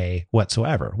any way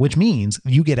whatsoever, which means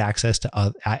you get access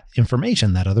to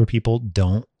information that other people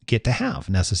don't get to have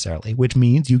necessarily, which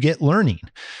means you get learning.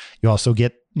 You also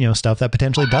get, stuff that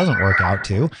potentially doesn't work out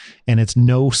too. And it's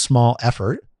no small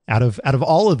effort. Out of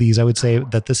all of these, I would say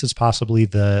that this is possibly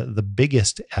the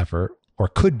biggest effort, or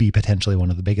could be potentially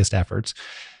one of the biggest efforts.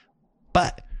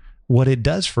 But what it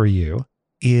does for you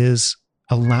is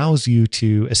allows you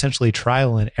to essentially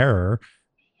trial and error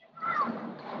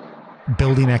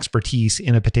building expertise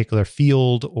in a particular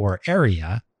field or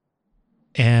area.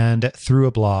 And through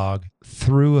a blog,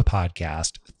 through a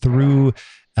podcast, through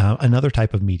another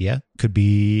type of media, could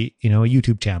be, a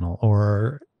YouTube channel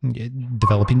or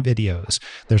developing videos.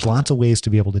 There's lots of ways to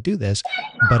be able to do this,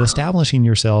 but establishing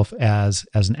yourself as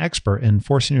an expert and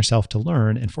forcing yourself to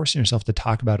learn and forcing yourself to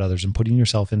talk about others and putting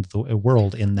yourself into the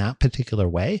world in that particular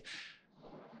way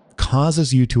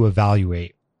causes you to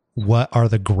evaluate what are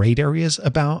the great areas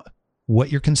about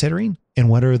what you're considering and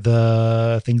what are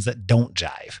the things that don't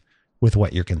jive with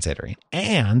what you're considering.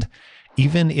 And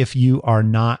even if you are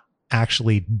not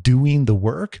actually doing the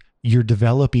work, you're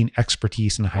developing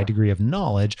expertise and a high degree of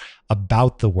knowledge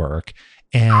about the work.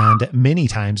 And many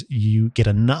times you get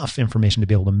enough information to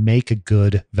be able to make a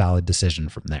good, valid decision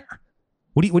from there.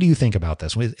 What do you think about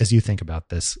this as you think about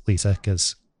this, Lisa?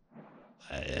 Because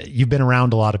you've been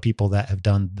around a lot of people that have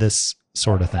done this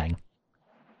sort of thing.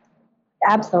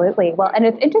 Absolutely. Well, and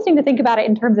it's interesting to think about it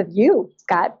in terms of you,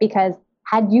 Scott, because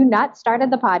had you not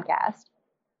started the podcast,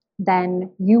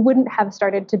 then you wouldn't have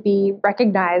started to be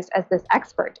recognized as this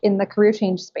expert in the career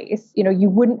change space. You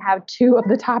wouldn't have 2 of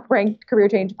the top ranked career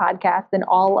change podcasts in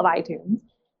all of iTunes.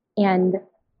 And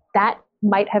that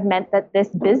might have meant that this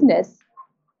business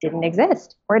didn't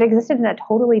exist, or it existed in a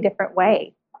totally different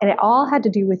way. And it all had to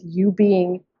do with you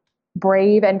being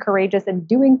brave and courageous and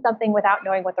doing something without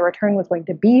knowing what the return was going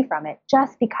to be from it,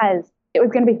 just because it was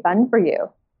going to be fun for you.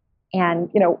 And,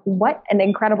 what an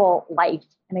incredible life,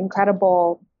 an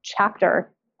incredible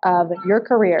chapter of your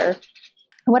career.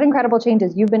 What incredible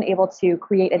changes you've been able to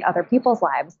create in other people's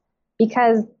lives.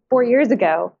 Because 4 years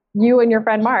ago, you and your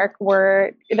friend Mark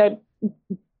were,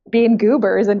 being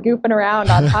goobers and goofing around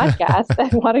on podcasts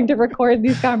and wanting to record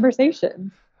these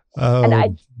conversations.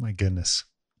 Oh, my goodness.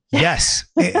 Yes.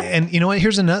 And you know what?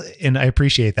 Here's another, and I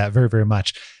appreciate that very, very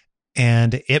much.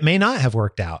 And it may not have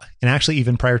worked out. And actually,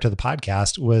 even prior to the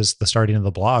podcast was the starting of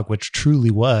the blog, which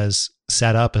truly was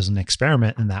set up as an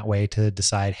experiment in that way to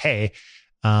decide, hey,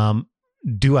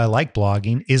 do I like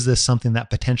blogging? Is this something that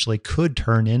potentially could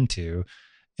turn into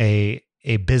a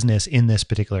business in this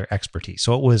particular expertise?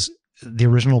 So it was the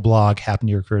original blog,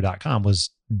 happentoyourcareer.com, was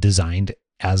designed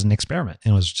as an experiment.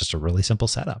 And it was just a really simple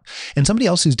setup. And somebody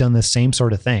else who's done this same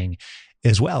sort of thing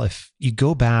as well, if you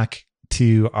go back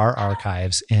to our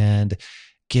archives and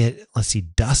get, let's see,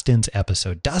 Dustin's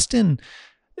episode. Dustin,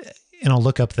 and I'll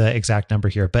look up the exact number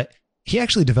here, but he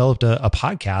actually developed a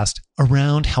podcast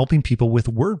around helping people with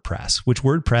WordPress, which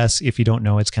WordPress, if you don't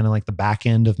know, it's kind of like the back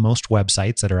end of most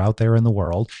websites that are out there in the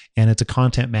world. And it's a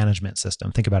content management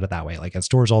system. Think about it that way. Like it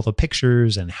stores all the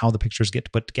pictures and how the pictures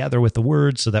get put together with the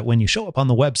words so that when you show up on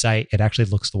the website, it actually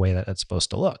looks the way that it's supposed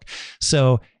to look.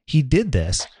 So he did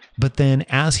this, but then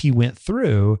as he went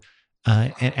through,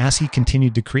 and as he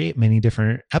continued to create many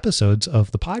different episodes of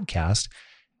the podcast,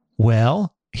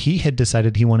 well, he had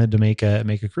decided he wanted to make a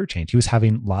career change. He was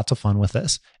having lots of fun with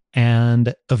this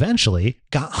and eventually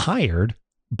got hired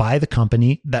by the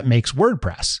company that makes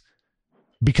WordPress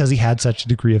because he had such a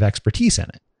degree of expertise in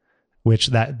it, which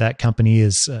that company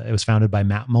is, it was founded by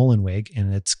Matt Mullenweg,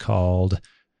 and it's called,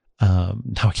 now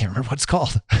I can't remember what it's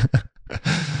called.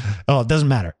 Oh, it doesn't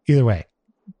matter. Either way,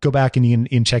 go back and you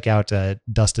can check out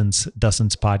Dustin's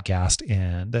podcast,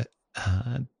 and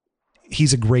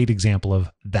he's a great example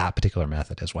of that particular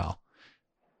method as well.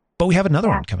 But we have another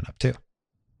one coming up too.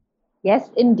 Yes,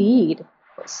 indeed.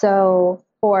 So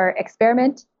for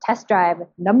experiment test drive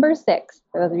number 6,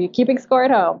 for those of you keeping score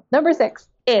at home, number 6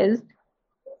 is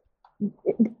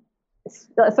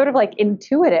sort of like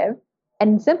intuitive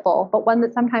and simple, but one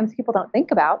that sometimes people don't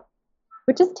think about,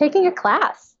 which is taking a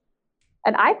class.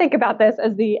 And I think about this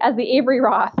as the Avery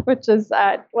Roth, which is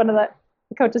one of the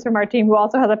coaches from our team who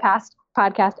also has a past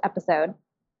podcast episode.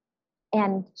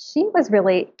 And she was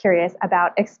really curious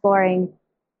about exploring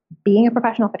being a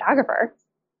professional photographer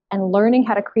and learning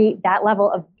how to create that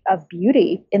level of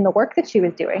beauty in the work that she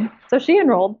was doing. So she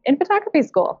enrolled in photography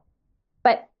school.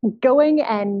 But going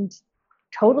and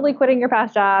totally quitting your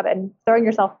past job and throwing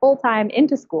yourself full-time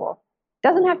into school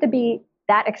doesn't have to be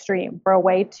that extreme for a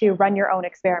way to run your own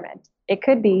experiment. It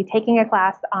could be taking a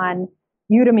class on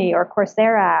Udemy or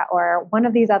Coursera or one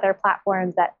of these other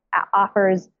platforms that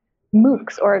offers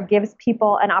MOOCs or gives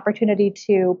people an opportunity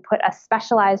to put a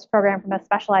specialized program from a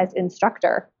specialized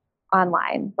instructor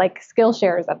online, like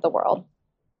Skillshares of the world.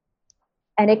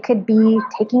 And it could be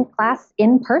taking class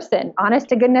in person, honest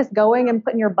to goodness, going and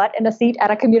putting your butt in a seat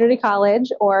at a community college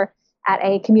or at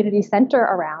a community center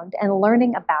around and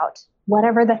learning about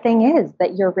whatever the thing is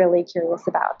that you're really curious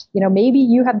about. You know, maybe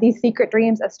you have these secret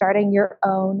dreams of starting your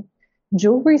own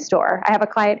jewelry store. I have a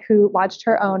client who launched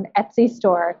her own Etsy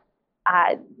store,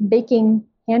 making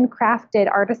handcrafted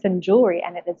artisan jewelry,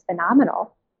 and it is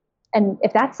phenomenal. And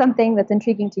if that's something that's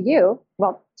intriguing to you,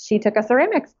 well, she took a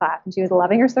ceramics class and she was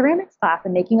loving her ceramics class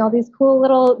and making all these cool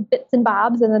little bits and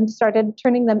bobs and then started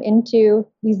turning them into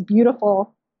these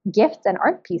beautiful gifts and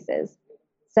art pieces.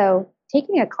 So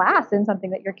taking a class in something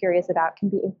that you're curious about can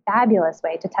be a fabulous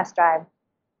way to test drive.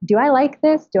 Do I like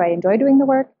this? Do I enjoy doing the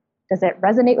work? Does it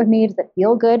resonate with me? Does it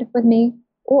feel good with me?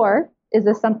 Or is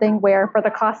this something where for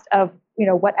the cost of,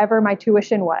 whatever my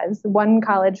tuition was, one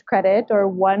college credit or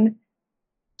 1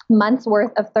 month's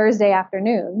worth of Thursday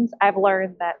afternoons, I've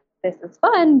learned that this is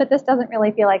fun, but this doesn't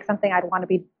really feel like something I'd want to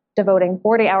be devoting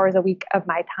 40 hours a week of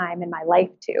my time and my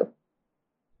life to.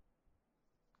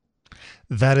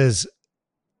 That is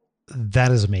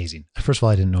amazing. First of all,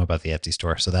 I didn't know about the Etsy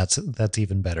store, so that's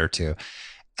even better too.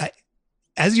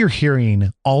 As you're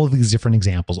hearing all of these different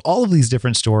examples, all of these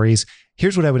different stories,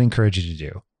 here's what I would encourage you to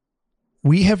do.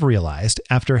 We have realized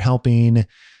after helping,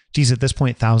 at this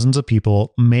point, thousands of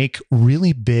people make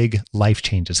really big life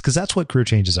changes, because that's what career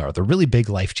changes are. They're really big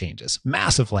life changes,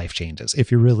 massive life changes,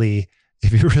 if you really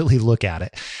look at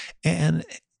it. And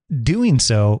doing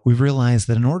so, we've realized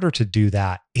that in order to do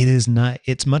that,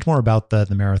 it's much more about the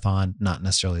marathon, not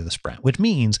necessarily the sprint, which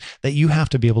means that you have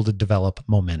to be able to develop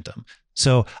momentum.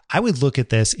 So I would look at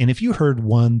this, and if you heard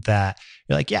one that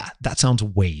you're like, yeah, that sounds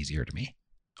way easier to me,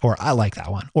 or I like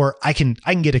that one, or I can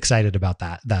get excited about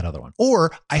that other one,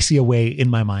 or I see a way in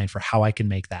my mind for how I can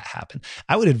make that happen,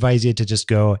 I would advise you to just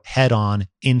go head on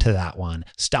into that one,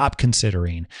 stop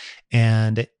considering.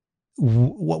 And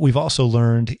what we've also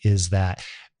learned is that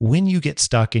when you get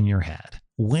stuck in your head,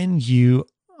 when you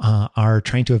are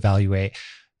trying to evaluate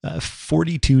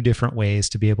 42 different ways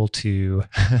to be able to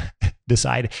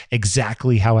decide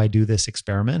exactly how I do this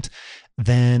experiment,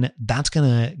 then that's going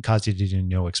to cause you to do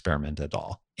no experiment at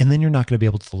all. And then you're not going to be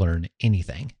able to learn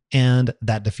anything. And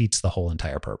that defeats the whole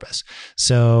entire purpose.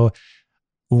 So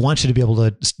we want you to be able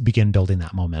to begin building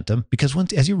that momentum, because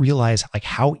as you realize like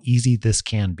how easy this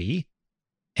can be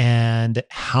and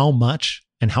how much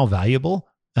and how valuable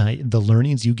the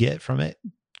learnings you get from it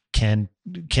can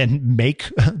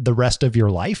make the rest of your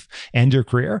life and your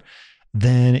career,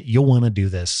 then you'll want to do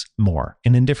this more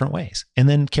and in different ways, and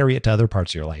then carry it to other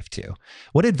parts of your life too.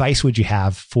 What advice would you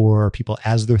have for people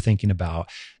as they're thinking about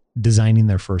designing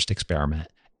their first experiment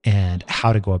and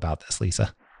how to go about this,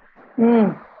 Lisa?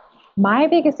 My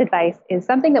biggest advice is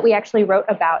something that we actually wrote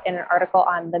about in an article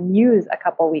on the Muse a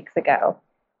couple weeks ago,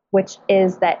 which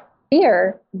is that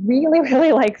fear really,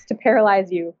 really likes to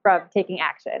paralyze you from taking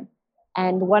action.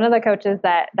 And one of the coaches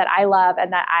that I love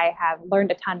and that I have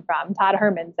learned a ton from, Todd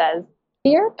Herman, says,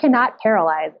 fear cannot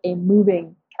paralyze a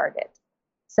moving target.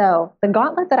 So the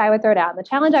gauntlet that I would throw down, the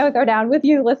challenge I would throw down with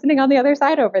you listening on the other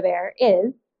side over there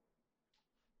is,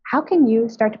 how can you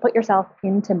start to put yourself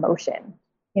into motion?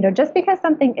 Just because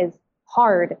something is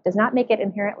hard does not make it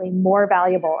inherently more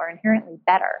valuable or inherently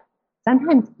better.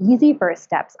 Sometimes easy first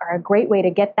steps are a great way to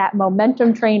get that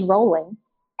momentum train rolling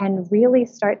and really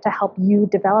start to help you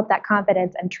develop that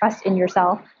confidence and trust in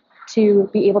yourself to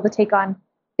be able to take on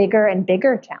bigger and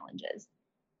bigger challenges.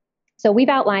 So we've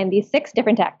outlined these 6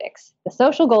 different tactics: the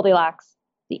social Goldilocks,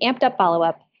 the amped up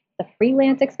follow-up, the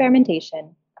freelance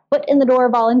experimentation, foot in the door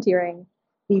volunteering,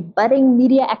 the budding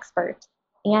media expert,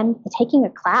 and the taking a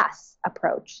class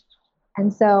approach.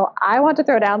 And so I want to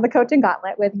throw down the coaching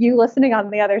gauntlet with you listening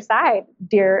on the other side,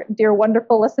 dear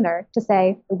wonderful listener, to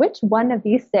say, which one of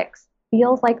these 6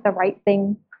 feels like the right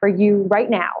thing for you right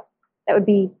now? That would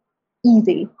be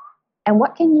easy. And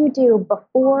what can you do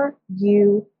before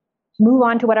you move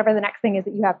on to whatever the next thing is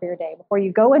that you have for your day, before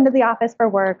you go into the office for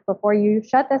work, before you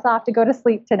shut this off to go to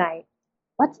sleep tonight,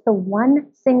 what's the one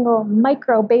single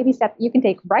micro baby step that you can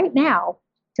take right now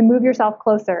to move yourself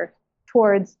closer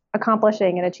towards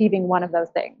accomplishing and achieving one of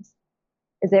those things?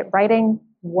 Is it writing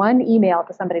one email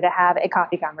to somebody to have a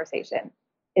coffee conversation?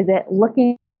 Is it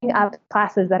looking up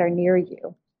classes that are near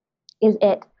you? Is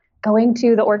it going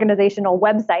to the organizational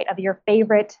website of your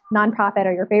favorite nonprofit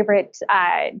or your favorite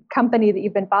company that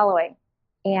you've been following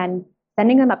and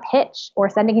sending them a pitch or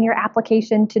sending in your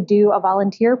application to do a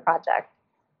volunteer project?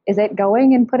 Is it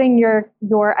going and putting your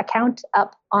account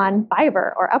up on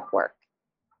Fiverr or Upwork?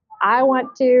 I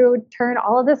want to turn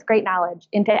all of this great knowledge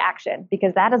into action,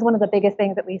 because that is one of the biggest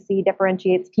things that we see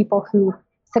differentiates people who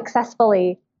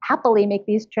successfully, happily make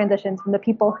these transitions from the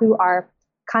people who are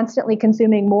constantly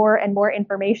consuming more and more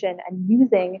information and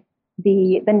using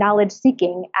the knowledge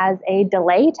seeking as a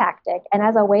delay tactic and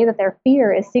as a way that their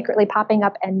fear is secretly popping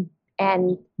up and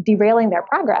derailing their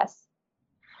progress.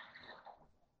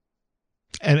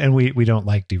 And we don't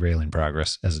like derailing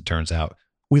progress, as it turns out.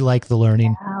 We like the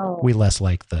learning. Wow. We less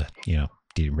like the,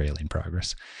 derailing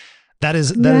progress. That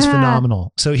is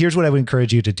phenomenal. So here's what I would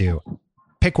encourage you to do.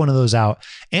 Pick one of those out.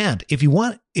 And if you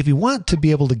want to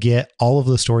be able to get all of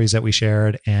the stories that we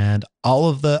shared and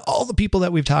all the people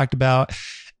that we've talked about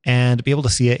and be able to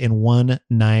see it in one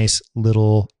nice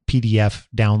little PDF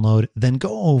download, then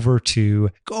go over to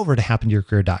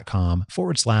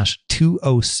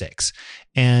happentoyourcareer.com/206.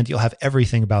 And you'll have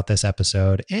everything about this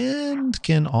episode and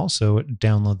can also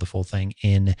download the full thing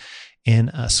in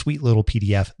a sweet little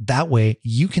PDF. That way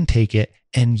you can take it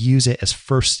and use it as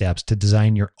first steps to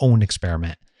design your own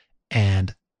experiment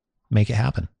and make it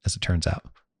happen, as it turns out.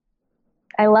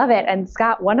 I love it. And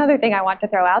Scott, one other thing I want to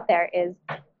throw out there is,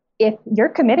 if you're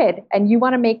committed and you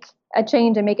want to make a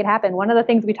change and make it happen, one of the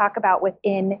things we talk about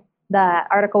within the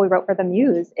article we wrote for the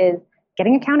Muse is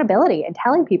getting accountability and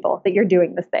telling people that you're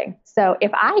doing this thing. So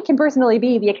if I can personally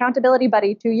be the accountability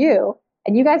buddy to you,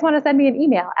 and you guys want to send me an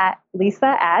email at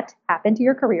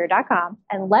lisa@happentoyourcareer.com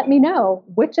and let me know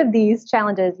which of these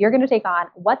challenges you're going to take on,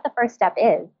 what the first step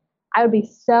is, I would be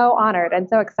so honored and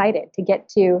so excited to get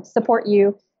to support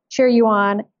you, cheer you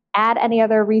on, add any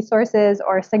other resources,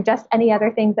 or suggest any other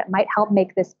things that might help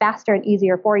make this faster and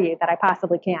easier for you that I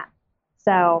possibly can.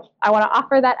 So I want to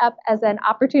offer that up as an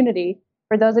opportunity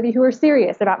for those of you who are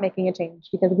serious about making a change,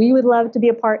 because we would love to be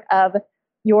a part of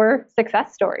your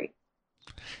success story.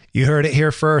 You heard it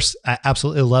here first. I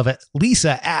absolutely love it.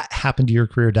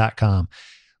 Lisa@happentoyourcareer.com.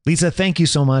 Lisa, thank you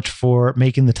so much for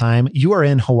making the time. You are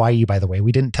in Hawaii, by the way.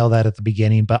 We didn't tell that at the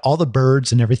beginning, but all the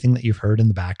birds and everything that you've heard in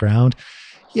the background,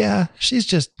 yeah, she's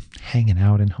just hanging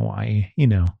out in Hawaii,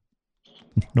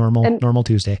 normal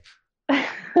Tuesday.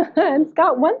 And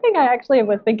Scott, one thing I actually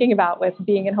was thinking about with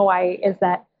being in Hawaii is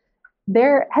that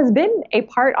there has been a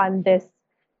part on this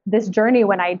journey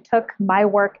when I took my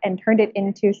work and turned it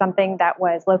into something that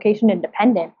was location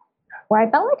independent, where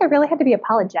I felt like I really had to be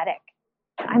apologetic.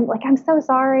 I'm so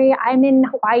sorry. I'm in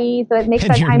Hawaii, so it makes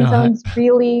our time zones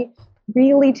really,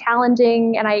 really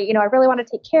challenging. And I really want to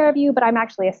take care of you, but I'm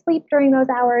actually asleep during those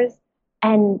hours.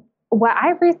 And what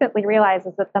I've recently realized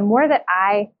is that the more that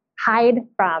I hide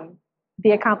from the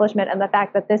accomplishment and the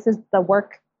fact that this is the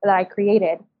work that I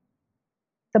created,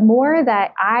 the more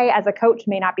that I, as a coach,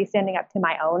 may not be standing up to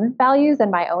my own values and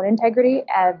my own integrity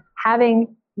of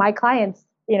having my clients,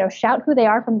 shout who they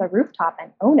are from the rooftop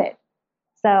and own it.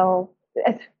 So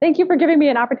thank you for giving me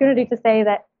an opportunity to say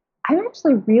that I'm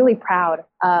actually really proud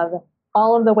of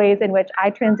all of the ways in which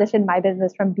I transitioned my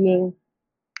business from being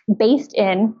based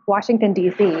in Washington,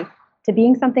 D.C. to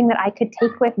being something that I could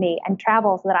take with me and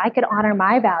travel so that I could honor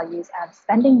my values of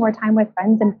spending more time with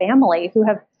friends and family who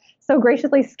have so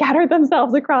graciously scattered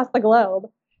themselves across the globe,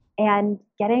 and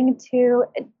getting to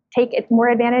take more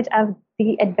advantage of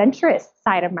the adventurous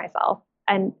side of myself.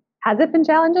 And has it been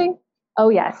challenging? Oh,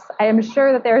 yes. I am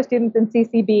sure that there are students in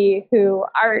CCB who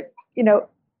are,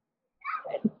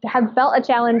 have felt a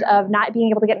challenge of not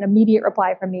being able to get an immediate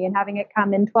reply from me and having it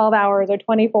come in 12 hours or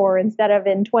 24 instead of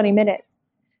in 20 minutes.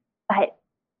 But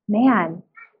man,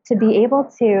 to be able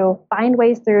to find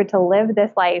ways through to live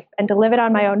this life and to live it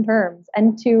on my own terms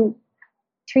and to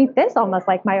treat this almost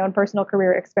like my own personal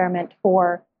career experiment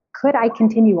for, could I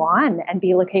continue on and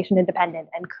be location independent?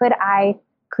 And could I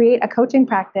create a coaching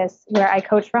practice where I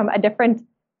coach from a different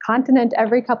continent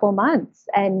every couple months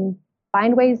and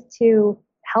find ways to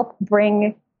help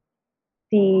bring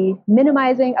the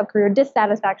minimizing of career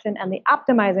dissatisfaction and the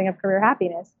optimizing of career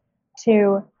happiness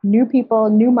to new people,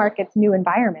 new markets, new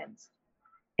environments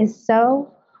is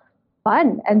so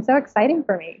fun and so exciting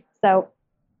for me. So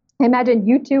I imagine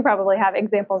you too probably have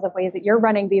examples of ways that you're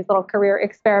running these little career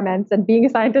experiments and being a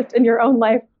scientist in your own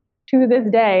life to this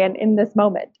day and in this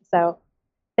moment. So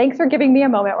thanks for giving me a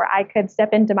moment where I could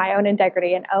step into my own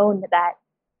integrity and own that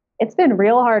it's been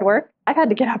real hard work. I've had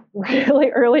to get up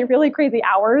really early, really crazy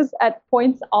hours at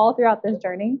points all throughout this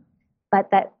journey.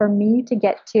 But that for me to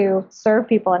get to serve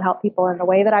people and help people in the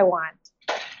way that I want,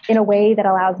 in a way that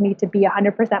allows me to be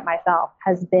 100% myself,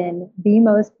 has been the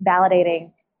most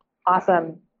validating,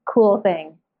 awesome, cool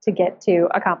thing to get to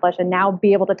accomplish and now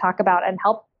be able to talk about and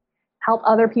help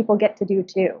other people get to do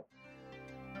too.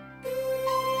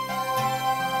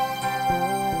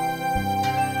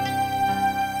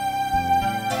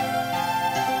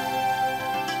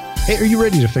 Hey, are you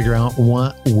ready to figure out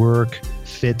what work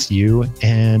fits you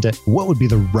and what would be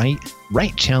the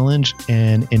right challenge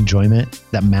and enjoyment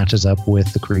that matches up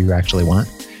with the career you actually want?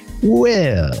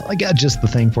 Well, I got just the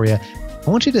thing for you. I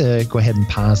want you to go ahead and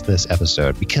pause this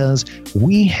episode because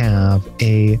we have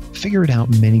a Figure It Out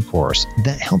mini course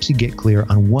that helps you get clear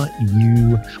on what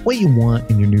you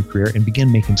want in your new career and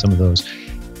begin making some of those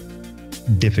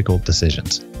difficult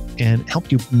decisions and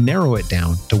help you narrow it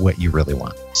down to what you really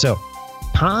want. So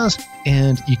pause,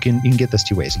 and you can get this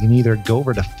two ways. You can either go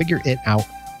over to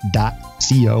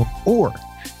figureitout.co, or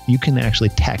you can actually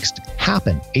text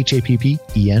HAPPEN,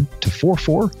 HAPPEN, to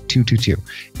 44222,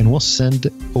 and we'll send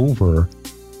over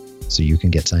so you can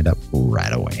get signed up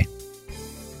right away.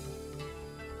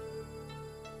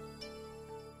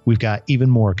 We've got even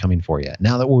more coming for you.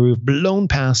 Now that we've blown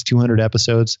past 200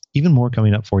 episodes, even more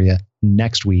coming up for you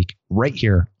next week, right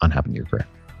here on Happen to Your Career.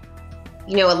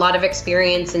 A lot of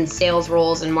experience in sales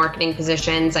roles and marketing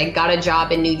positions. I got a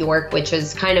job in New York, which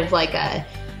is kind of like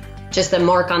just a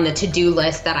mark on the to-do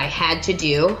list that I had to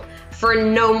do for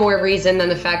no more reason than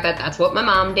the fact that that's what my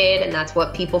mom did and that's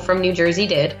what people from New Jersey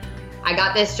did. I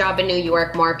got this job in New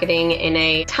York marketing in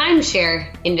a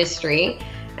timeshare industry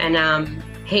and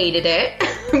hated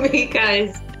it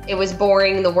because it was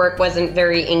boring. The work wasn't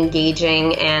very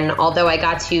engaging. And although I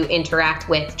got to interact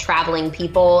with traveling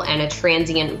people and a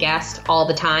transient guest all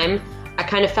the time, I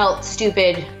kind of felt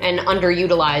stupid and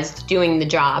underutilized doing the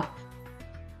job.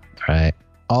 All right.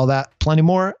 All that, plenty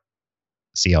more.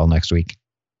 See y'all next week.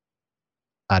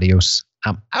 Adios.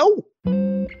 I'm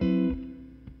out.